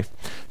our life,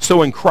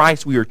 so in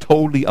Christ we are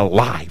totally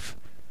alive.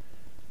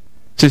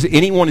 It says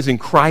anyone is in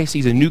Christ,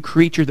 he's a new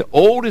creature. The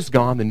old is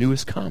gone, the new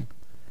has come.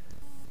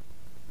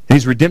 And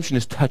his redemption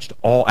has touched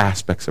all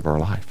aspects of our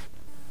life.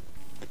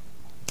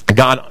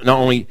 God not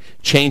only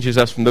changes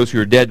us from those who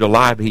are dead to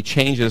alive, but he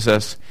changes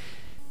us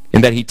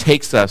in that he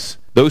takes us,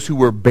 those who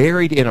were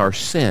buried in our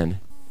sin,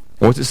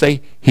 and what's it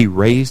say? He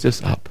raised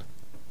us up.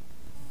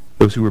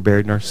 Those who were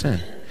buried in our sin.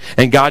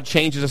 And God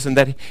changes us in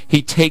that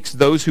he takes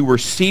those who were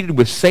seated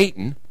with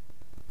Satan,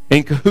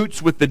 in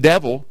cahoots with the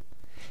devil,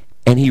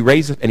 and he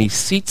raises and he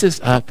seats us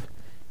up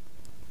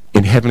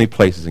in heavenly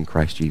places in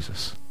Christ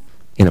Jesus,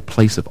 in a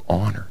place of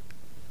honor.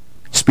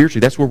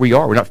 Spiritually, that's where we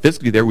are. We're not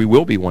physically there. We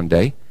will be one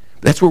day.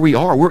 That's where we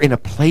are. We're in a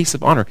place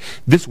of honor.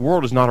 This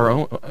world is not our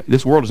own.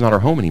 This world is not our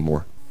home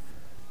anymore.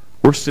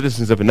 We're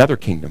citizens of another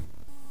kingdom.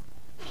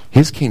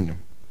 His kingdom.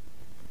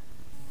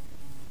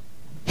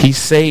 He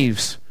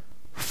saves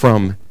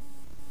from,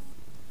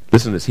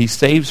 listen to this, he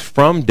saves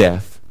from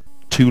death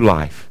to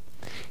life.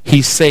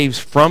 He saves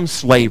from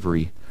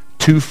slavery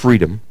to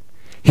freedom.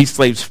 He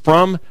saves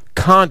from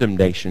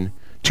condemnation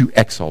to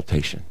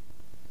exaltation.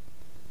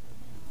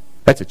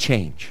 That's a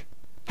change.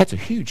 That's a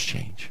huge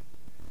change.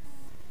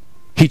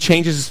 He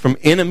changes us from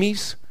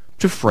enemies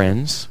to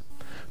friends,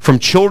 from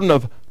children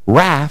of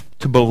wrath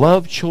to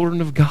beloved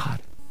children of God.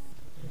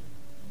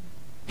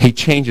 He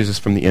changes us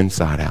from the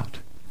inside out.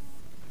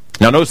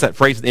 Now notice that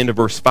phrase at the end of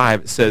verse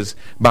 5. It says,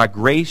 by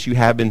grace you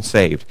have been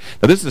saved.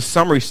 Now this is a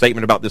summary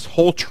statement about this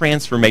whole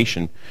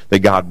transformation that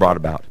God brought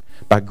about.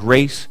 By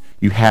grace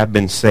you have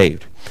been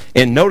saved.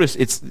 And notice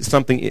it's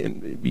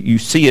something, you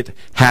see it,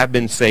 have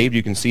been saved.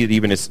 You can see it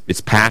even,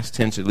 it's past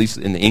tense, at least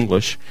in the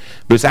English.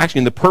 But it's actually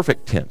in the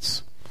perfect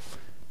tense.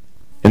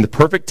 And the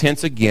perfect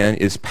tense, again,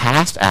 is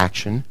past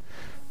action,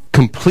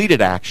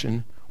 completed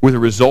action, with a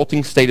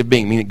resulting state of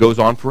being, meaning it goes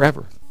on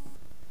forever.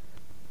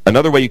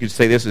 Another way you could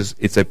say this is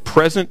it's a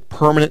present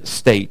permanent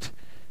state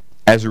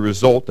as a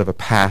result of a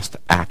past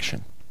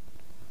action.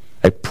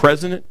 A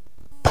present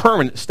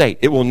permanent state.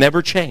 It will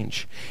never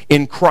change.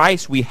 In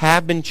Christ we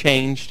have been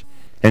changed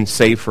and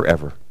saved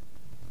forever.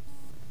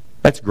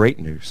 That's great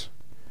news.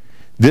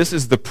 This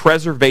is the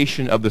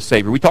preservation of the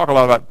Savior. We talk a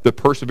lot about the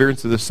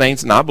perseverance of the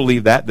saints, and I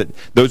believe that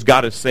those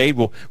God has saved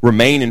will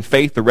remain in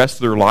faith the rest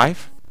of their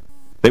life.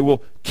 They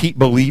will keep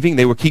believing.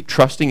 They will keep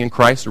trusting in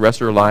Christ the rest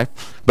of their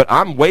life. But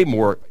I'm way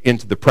more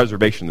into the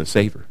preservation of the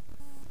Savior.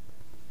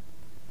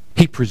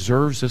 He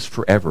preserves us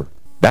forever.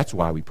 That's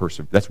why we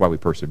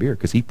persevere,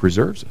 because He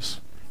preserves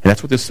us. And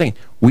that's what this is saying.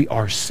 We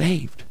are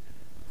saved.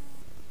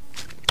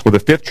 Well, the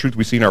fifth truth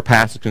we see in our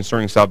passage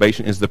concerning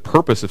salvation is the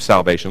purpose of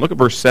salvation. Look at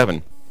verse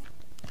 7.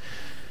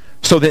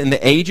 So that in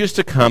the ages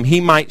to come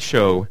He might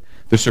show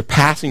the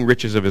surpassing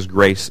riches of His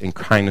grace and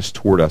kindness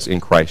toward us in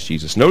Christ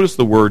Jesus. Notice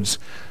the words,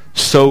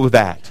 so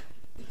that.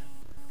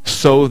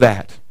 So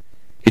that.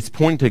 It's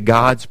pointing to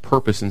God's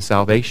purpose in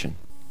salvation.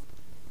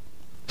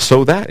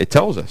 So that, it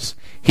tells us.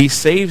 He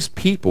saves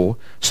people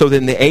so that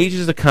in the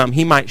ages to come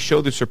He might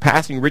show the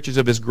surpassing riches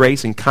of His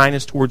grace and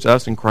kindness towards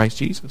us in Christ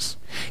Jesus.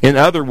 In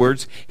other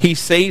words, He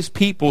saves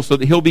people so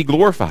that He'll be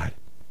glorified.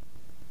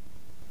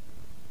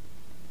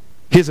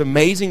 His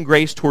amazing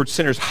grace towards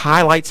sinners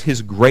highlights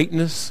His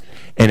greatness,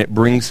 and it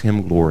brings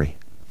Him glory.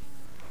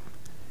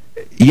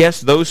 Yes,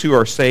 those who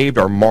are saved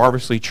are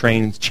marvelously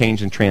changed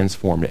and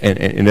transformed,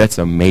 and that's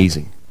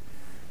amazing.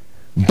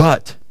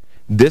 But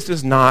this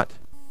is not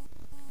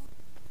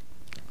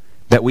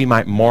that we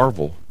might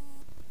marvel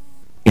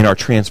in our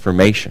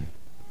transformation,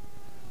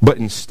 but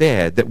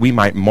instead that we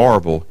might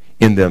marvel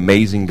in the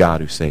amazing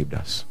God who saved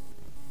us.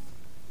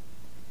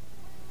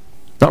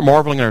 Not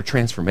marveling in our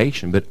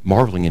transformation, but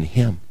marveling in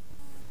Him.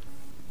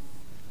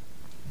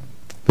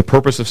 The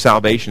purpose of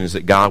salvation is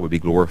that God would be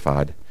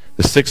glorified.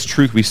 The sixth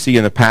truth we see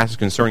in the passage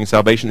concerning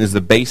salvation is the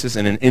basis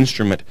and the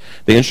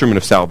instrument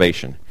of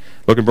salvation.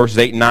 Look at verses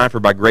 8 and 9. For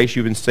by grace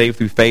you've been saved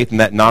through faith, and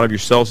that not of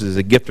yourselves is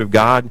a gift of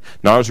God,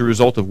 not as a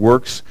result of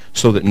works,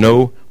 so that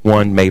no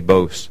one may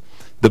boast.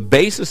 The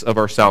basis of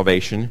our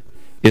salvation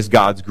is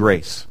God's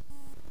grace.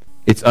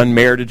 It's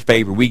unmerited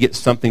favor. We get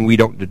something we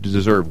don't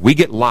deserve. We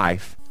get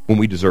life when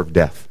we deserve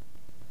death.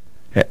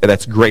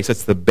 That's grace.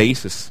 That's the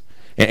basis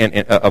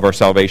of our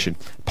salvation.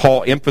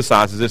 Paul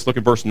emphasizes this. Look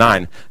at verse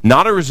 9.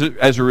 Not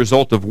as a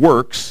result of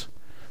works,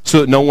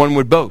 so that no one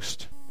would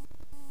boast.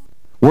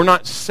 We're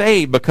not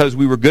saved because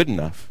we were good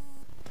enough.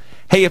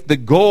 Hey, if the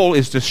goal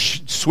is to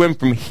swim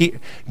from here,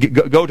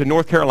 go to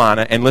North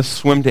Carolina and let's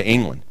swim to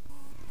England.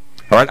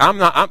 All right,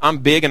 I'm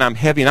big and I'm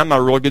heavy and I'm not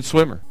a really good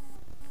swimmer.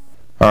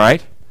 All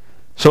right,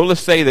 so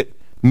let's say that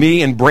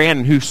me and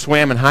Brandon, who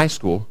swam in high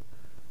school,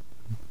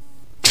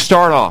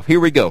 start off. Here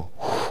we go.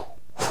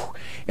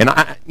 And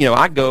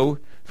I go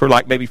for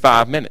like maybe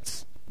 5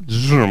 minutes,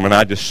 zoom, and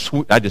I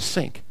just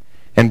sink.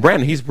 And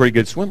Brandon, he's a pretty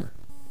good swimmer,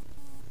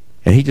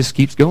 and he just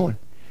keeps going.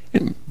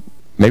 And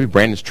maybe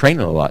Brandon's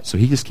training a lot, so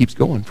he just keeps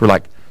going for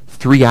like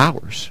 3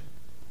 hours.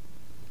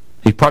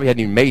 He probably hadn't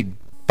even made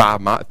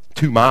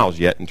 2 miles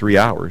yet in 3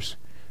 hours,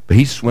 but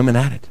he's swimming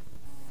at it.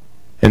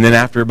 And then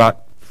after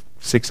about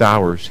 6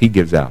 hours, he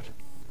gives out.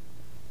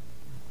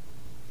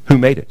 Who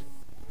made it?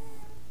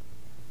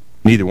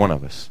 Neither one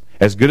of us.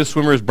 As good a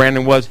swimmer as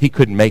Brandon was, he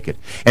couldn't make it.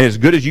 And as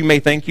good as you may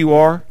think you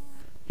are,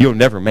 you'll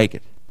never make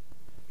it.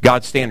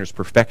 God's standard is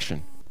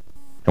perfection,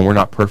 and we're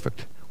not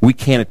perfect. We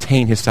can't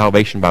attain His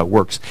salvation by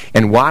works.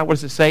 And why? What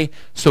does it say?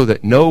 So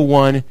that no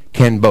one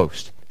can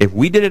boast. If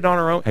we did it on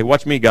our own, hey,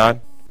 watch me,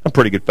 God. I'm a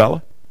pretty good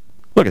fella.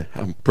 Look at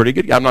I'm pretty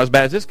good. I'm not as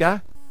bad as this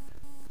guy.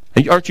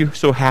 And aren't you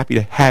so happy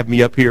to have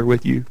me up here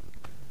with you?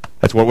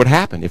 That's what would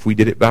happen if we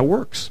did it by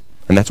works.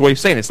 And that's what he's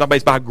saying. It's not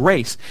based by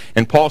grace.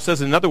 And Paul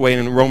says it another way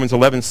in Romans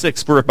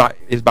 11:6, for it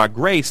is by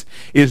grace,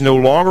 it is no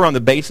longer on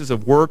the basis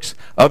of works.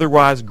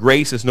 Otherwise,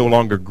 grace is no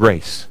longer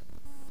grace.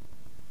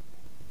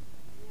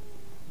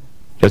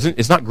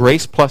 It's not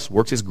grace plus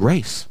works. It's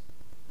grace.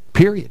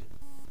 Period.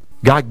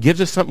 God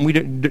gives us something we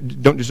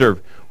don't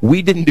deserve.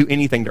 We didn't do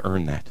anything to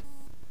earn that.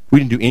 We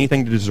didn't do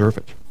anything to deserve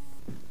it.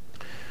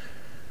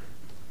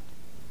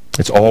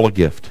 It's all a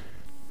gift.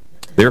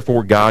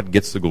 Therefore, God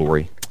gets the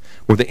glory.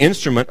 Well, the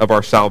instrument of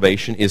our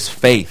salvation is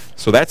faith.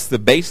 So that's the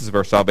basis of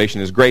our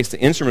salvation is grace. The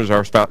instrument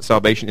of our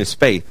salvation is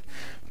faith.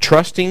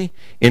 Trusting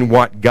in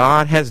what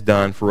God has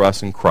done for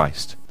us in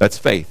Christ. That's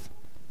faith.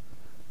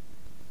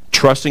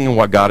 Trusting in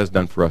what God has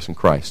done for us in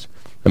Christ.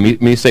 Let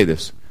me say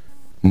this.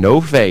 No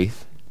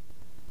faith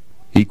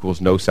equals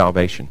no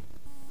salvation.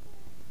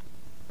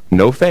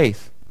 No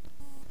faith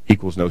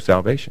equals no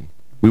salvation.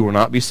 We will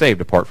not be saved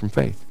apart from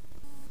faith.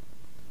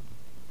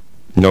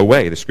 No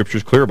way. The Scripture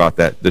is clear about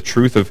that. The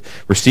truth of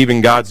receiving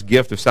God's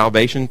gift of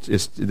salvation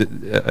is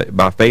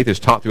by faith is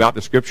taught throughout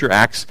the Scripture.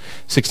 Acts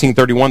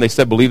 16:31, they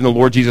said, believe in the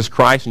Lord Jesus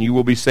Christ and you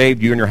will be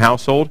saved, you and your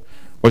household.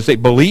 What does it say?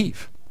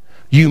 Believe.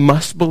 You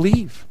must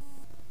believe.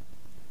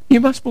 You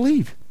must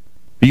believe.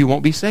 You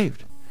won't be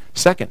saved.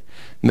 Second,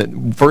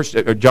 first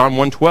John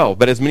 1:12,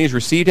 but as many as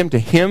received him,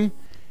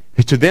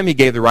 to them he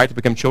gave the right to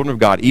become children of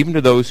God, even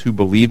to those who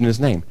believed in his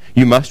name.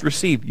 You must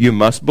receive. You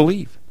must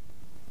believe.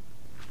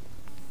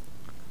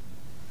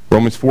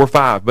 Romans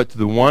 4:5, but to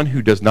the one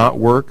who does not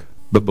work,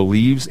 but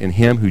believes in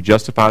him who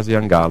justifies the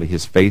ungodly,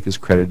 his faith is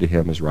credited to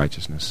him as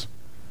righteousness.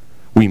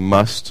 We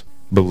must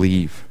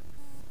believe.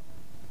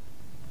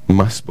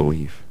 Must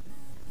believe.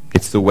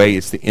 It's the way,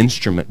 it's the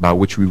instrument by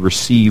which we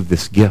receive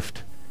this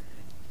gift.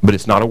 But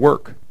it's not a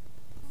work.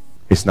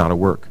 It's not a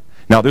work.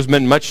 Now, there's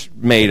been much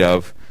made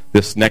of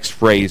this next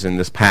phrase in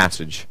this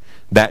passage,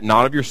 that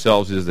not of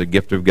yourselves is the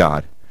gift of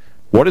God.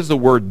 What is the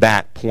word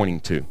that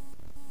pointing to?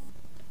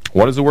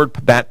 What is the word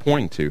that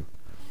pointing to?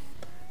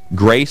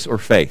 Grace or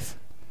faith?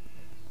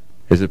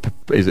 Is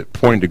it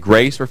pointing to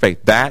grace or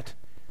faith? That,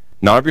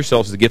 not of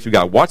yourselves, is the gift of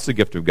God. What's the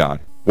gift of God?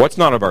 What's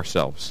not of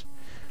ourselves?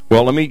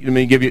 Well, let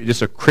me give you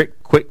just a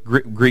quick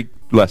Greek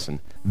lesson.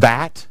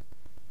 That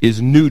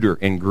is neuter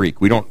in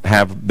Greek. We don't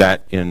have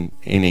that in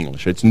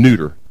English. It's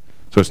neuter.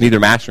 So it's neither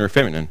masculine or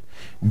feminine.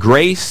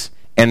 Grace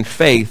and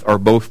faith are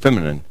both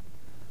feminine.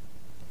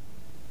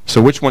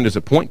 So which one does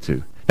it point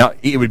to? Now,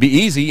 it would be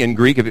easy in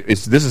Greek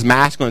if this is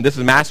masculine, this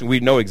is masculine,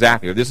 we'd know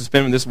exactly. If this is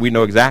feminine, this we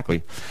know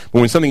exactly. But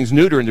when something's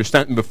neuter and there's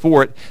something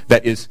before it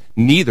that is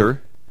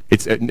neither,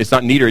 it's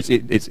not neither,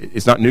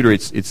 it's not neuter,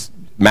 it's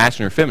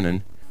masculine or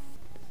feminine,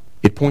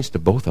 it points to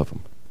both of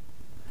them.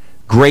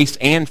 Grace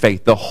and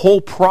faith, the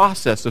whole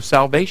process of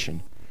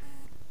salvation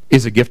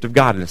is a gift of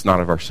God and it's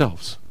not of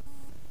ourselves.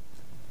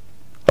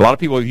 A lot of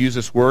people use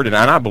this word, and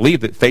I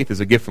believe that faith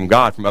is a gift from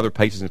God from other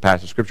places in the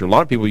passage of Scripture. A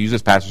lot of people use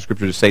this passage of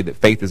Scripture to say that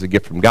faith is a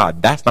gift from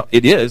God. That's not,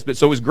 it is, but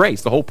so is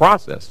grace, the whole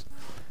process.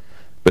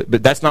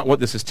 But that's not what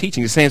this is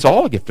teaching. It's saying it's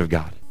all a gift of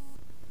God.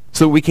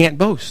 So we can't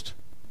boast.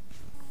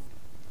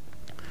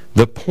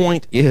 The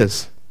point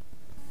is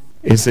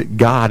that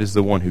God is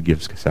the one who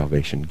gives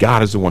salvation.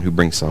 God is the one who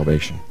brings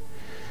salvation.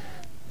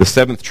 The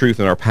seventh truth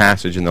in our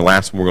passage, and the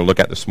last one we're going to look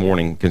at this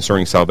morning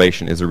concerning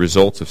salvation, is the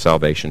results of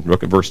salvation.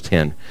 Look at verse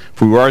 10.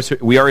 For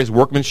we are his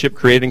workmanship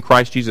created in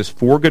Christ Jesus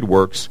for good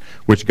works,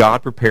 which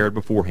God prepared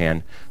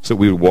beforehand so that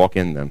we would walk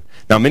in them.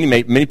 Now,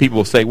 many people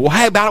will say, well,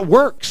 how about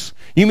works?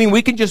 You mean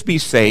we can just be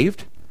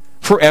saved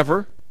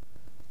forever?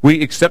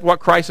 We accept what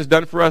Christ has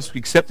done for us, we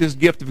accept his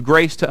gift of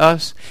grace to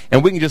us,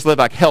 and we can just live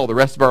like hell the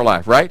rest of our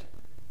life, right?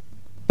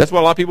 That's what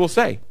a lot of people will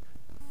say.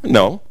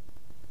 No.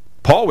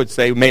 Paul would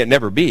say, may it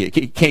never be. It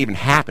can't even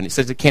happen. It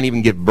says it can't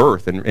even give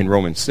birth in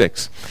Romans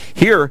 6.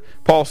 Here,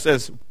 Paul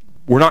says,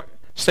 we're not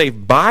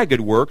saved by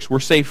good works, we're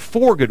saved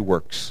for good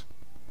works.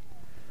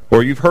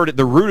 Or you've heard it,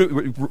 the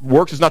root of,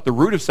 works is not the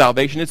root of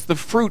salvation, it's the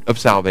fruit of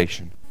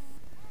salvation.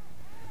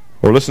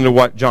 Or listen to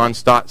what John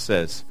Stott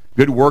says.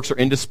 Good works are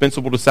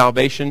indispensable to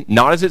salvation,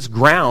 not as its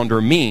ground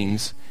or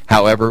means,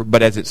 however,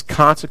 but as its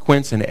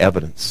consequence and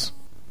evidence.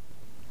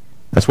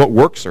 That's what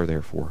works are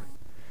there for.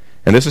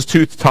 And this is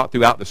taught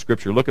throughout the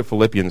Scripture. Look at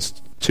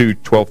Philippians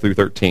 2:12 through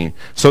 13.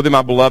 So then,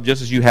 my beloved,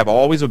 just as you have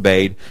always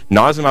obeyed,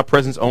 not as in my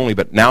presence only,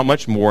 but now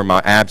much more in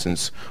my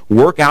absence,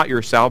 work out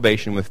your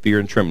salvation with fear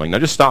and trembling. Now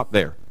just stop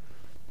there.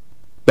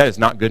 That is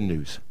not good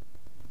news.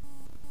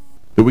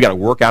 But we got to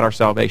work out our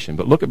salvation.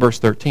 But look at verse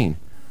 13.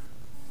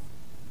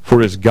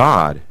 For it is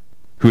God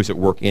who is at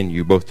work in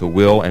you, both to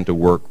will and to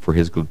work for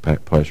his good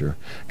pleasure.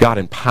 God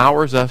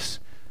empowers us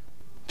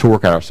to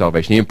work out our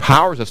salvation. He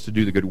empowers us to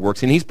do the good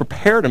works, and he's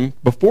prepared them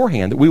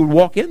beforehand that we would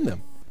walk in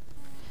them.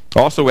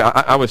 Also,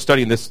 I was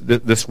studying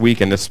this week,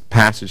 and this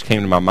passage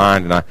came to my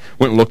mind, and I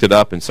went and looked it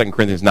up in 2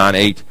 Corinthians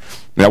 9:8.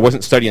 And I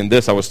wasn't studying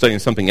this, I was studying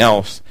something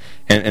else,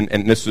 and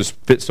this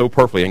just fits so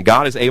perfectly. And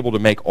God is able to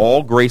make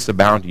all grace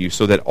abound to you,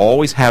 so that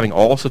always having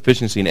all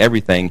sufficiency in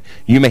everything,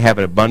 you may have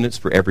an abundance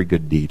for every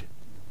good deed.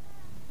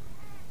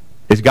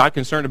 Is God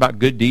concerned about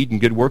good deed and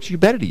good works? You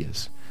bet he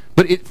is.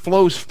 But it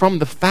flows from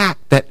the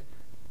fact that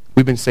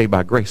we've been saved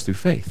by grace through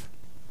faith.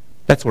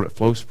 That's what it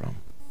flows from.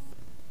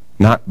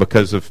 Not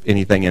because of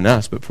anything in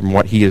us, but from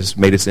what he has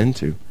made us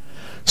into.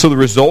 So the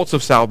results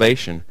of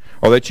salvation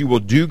are that you will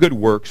do good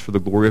works for the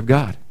glory of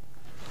God.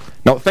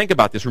 Now think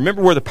about this.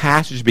 Remember where the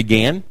passage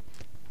began?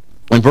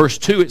 In verse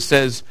 2 it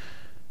says,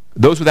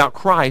 those without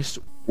Christ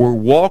were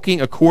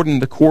walking according to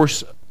the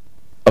course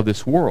of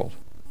this world.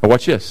 Now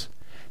watch this.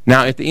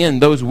 Now at the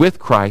end, those with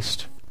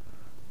Christ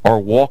are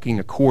walking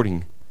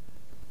according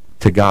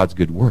to God's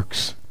good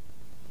works.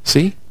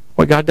 See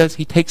what God does?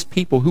 He takes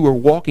people who are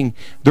walking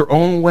their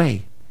own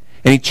way,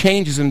 and He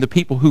changes them to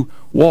people who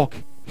walk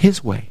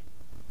His way.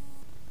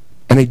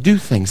 And they do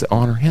things that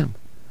honor Him.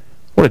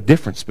 What a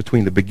difference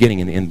between the beginning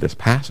and the end of this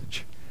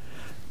passage.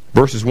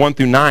 Verses 1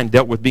 through 9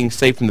 dealt with being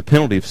saved from the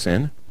penalty of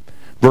sin.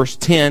 Verse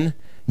 10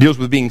 deals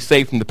with being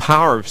saved from the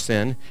power of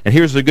sin. And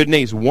here's the good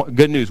news.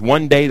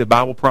 One day the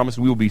Bible promises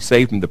we will be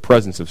saved from the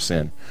presence of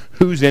sin.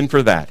 Who's in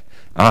for that?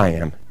 I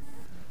am.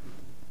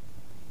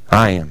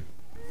 I am.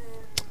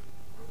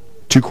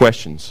 2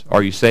 questions.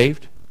 Are you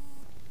saved?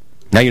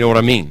 Now you know what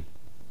I mean.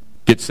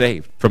 Get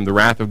saved from the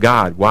wrath of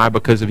God. Why?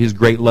 Because of His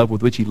great love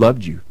with which He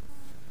loved you.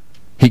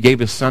 He gave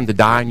His Son to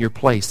die in your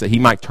place that He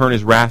might turn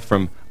His wrath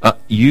from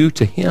you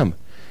to Him.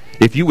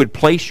 If you would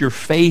place your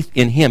faith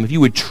in Him, if you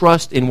would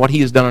trust in what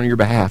He has done on your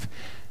behalf,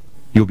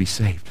 you'll be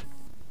saved.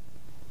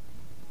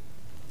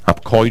 I'll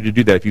call you to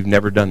do that if you've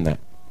never done that.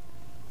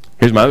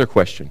 Here's my other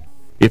question.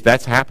 If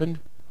that's happened,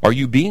 are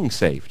you being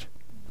saved?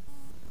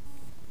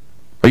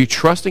 Are you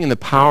trusting in the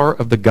power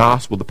of the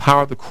gospel, the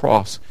power of the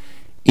cross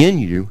in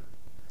you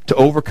to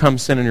overcome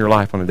sin in your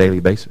life on a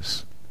daily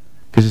basis?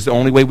 Because it's the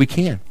only way we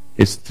can.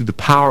 It's through the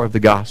power of the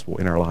gospel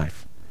in our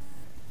life.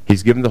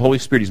 He's given the Holy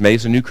Spirit. He's made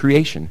us a new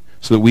creation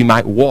so that we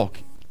might walk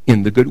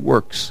in the good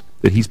works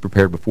that He's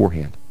prepared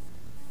beforehand.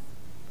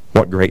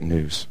 What great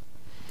news.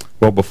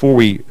 Well, before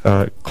we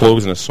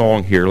close in a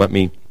song here, let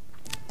me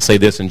say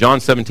this. In John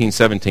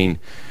 17:17,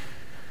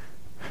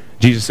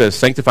 Jesus says,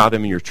 "Sanctify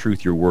them in your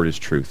truth. Your word is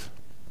truth."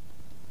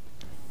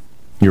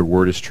 Your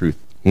word is truth.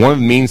 One of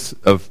the means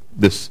of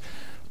this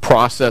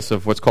process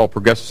of what's called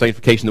progressive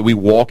sanctification, that we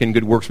walk in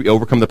good works, we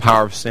overcome the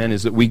power of sin,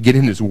 is that we get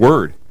in His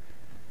Word.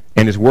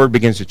 And His Word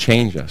begins to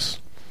change us.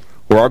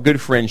 Well, our good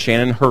friend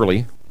Shannon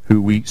Hurley,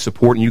 who we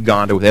support in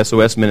Uganda with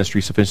SOS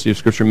Ministries, Sufficiency of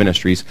Scripture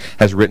Ministries,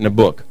 has written a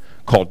book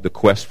called The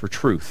Quest for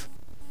Truth.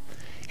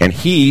 And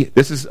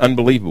this is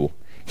unbelievable,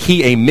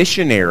 a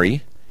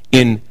missionary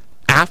in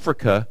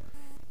Africa,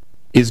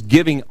 is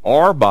giving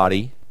our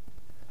body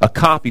a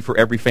copy for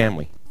every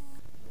family.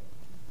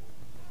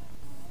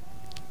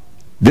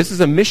 This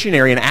is a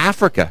missionary in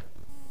Africa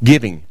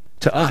giving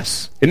to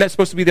us. Isn't that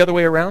supposed to be the other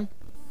way around?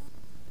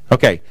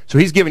 Okay, so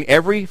he's giving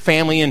every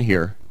family in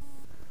here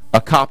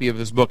a copy of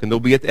this book, and they'll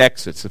be at the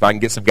exits. If I can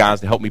get some guys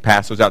to help me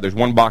pass those out. There's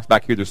 1 box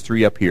back here, there's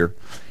 3 up here.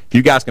 If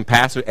you guys can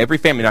pass it, every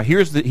family. Now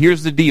here's the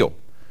deal.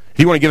 If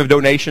you want to give a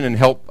donation and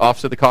help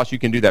offset the cost, you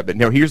can do that. But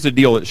now here's the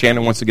deal that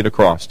Shannon wants to get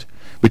across.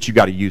 But you've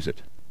got to use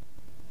it.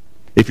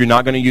 If you're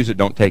not going to use it,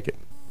 don't take it.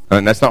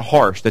 And that's not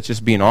harsh, that's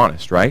just being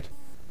honest, right?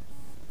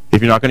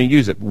 If you're not going to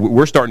use it,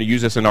 we're starting to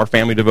use this in our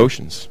family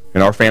devotions,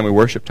 in our family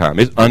worship time.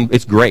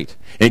 It's great.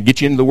 And it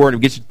gets you into the Word. It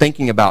gets you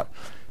thinking about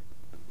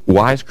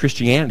why is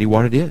Christianity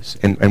what it is?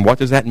 And what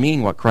does that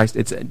mean, what Christ...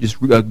 It's just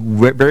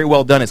very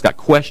well done. It's got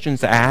questions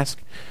to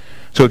ask.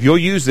 So if you'll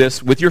use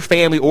this with your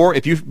family, or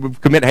if you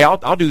commit, hey,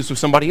 I'll do this with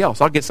somebody else.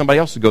 I'll get somebody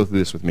else to go through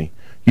this with me.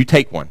 You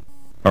take one,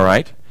 all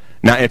right?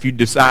 Now, if you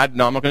decide,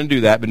 no, I'm not going to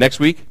do that, but next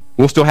week,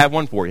 we'll still have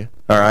one for you,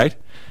 all right?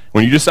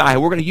 When you decide, hey,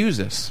 we're going to use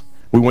this,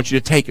 we want you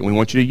to take it. We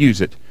want you to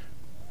use it.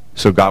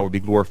 So God would be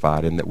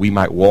glorified, and that we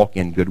might walk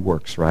in good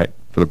works, right,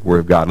 for the glory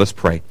of God. Let's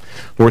pray.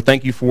 Lord,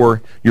 thank you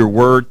for your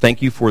word.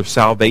 Thank you for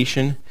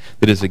salvation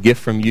that is a gift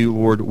from you,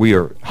 Lord. We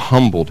are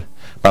humbled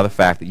by the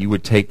fact that you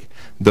would take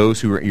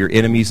those who are your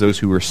enemies, those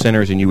who are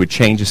sinners, and you would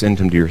change us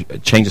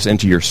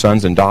into your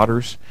sons and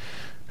daughters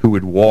who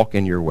would walk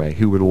in your way,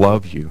 who would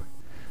love you.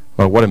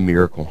 Lord, what a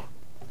miracle.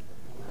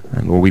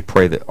 And Lord, we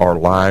pray that our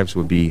lives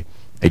would be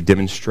a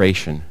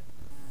demonstration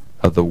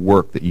of the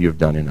work that you have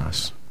done in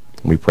us.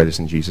 We pray this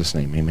in Jesus'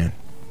 name. Amen.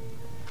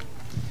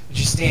 Would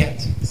you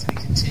stand as we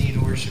continue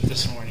to worship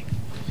this morning?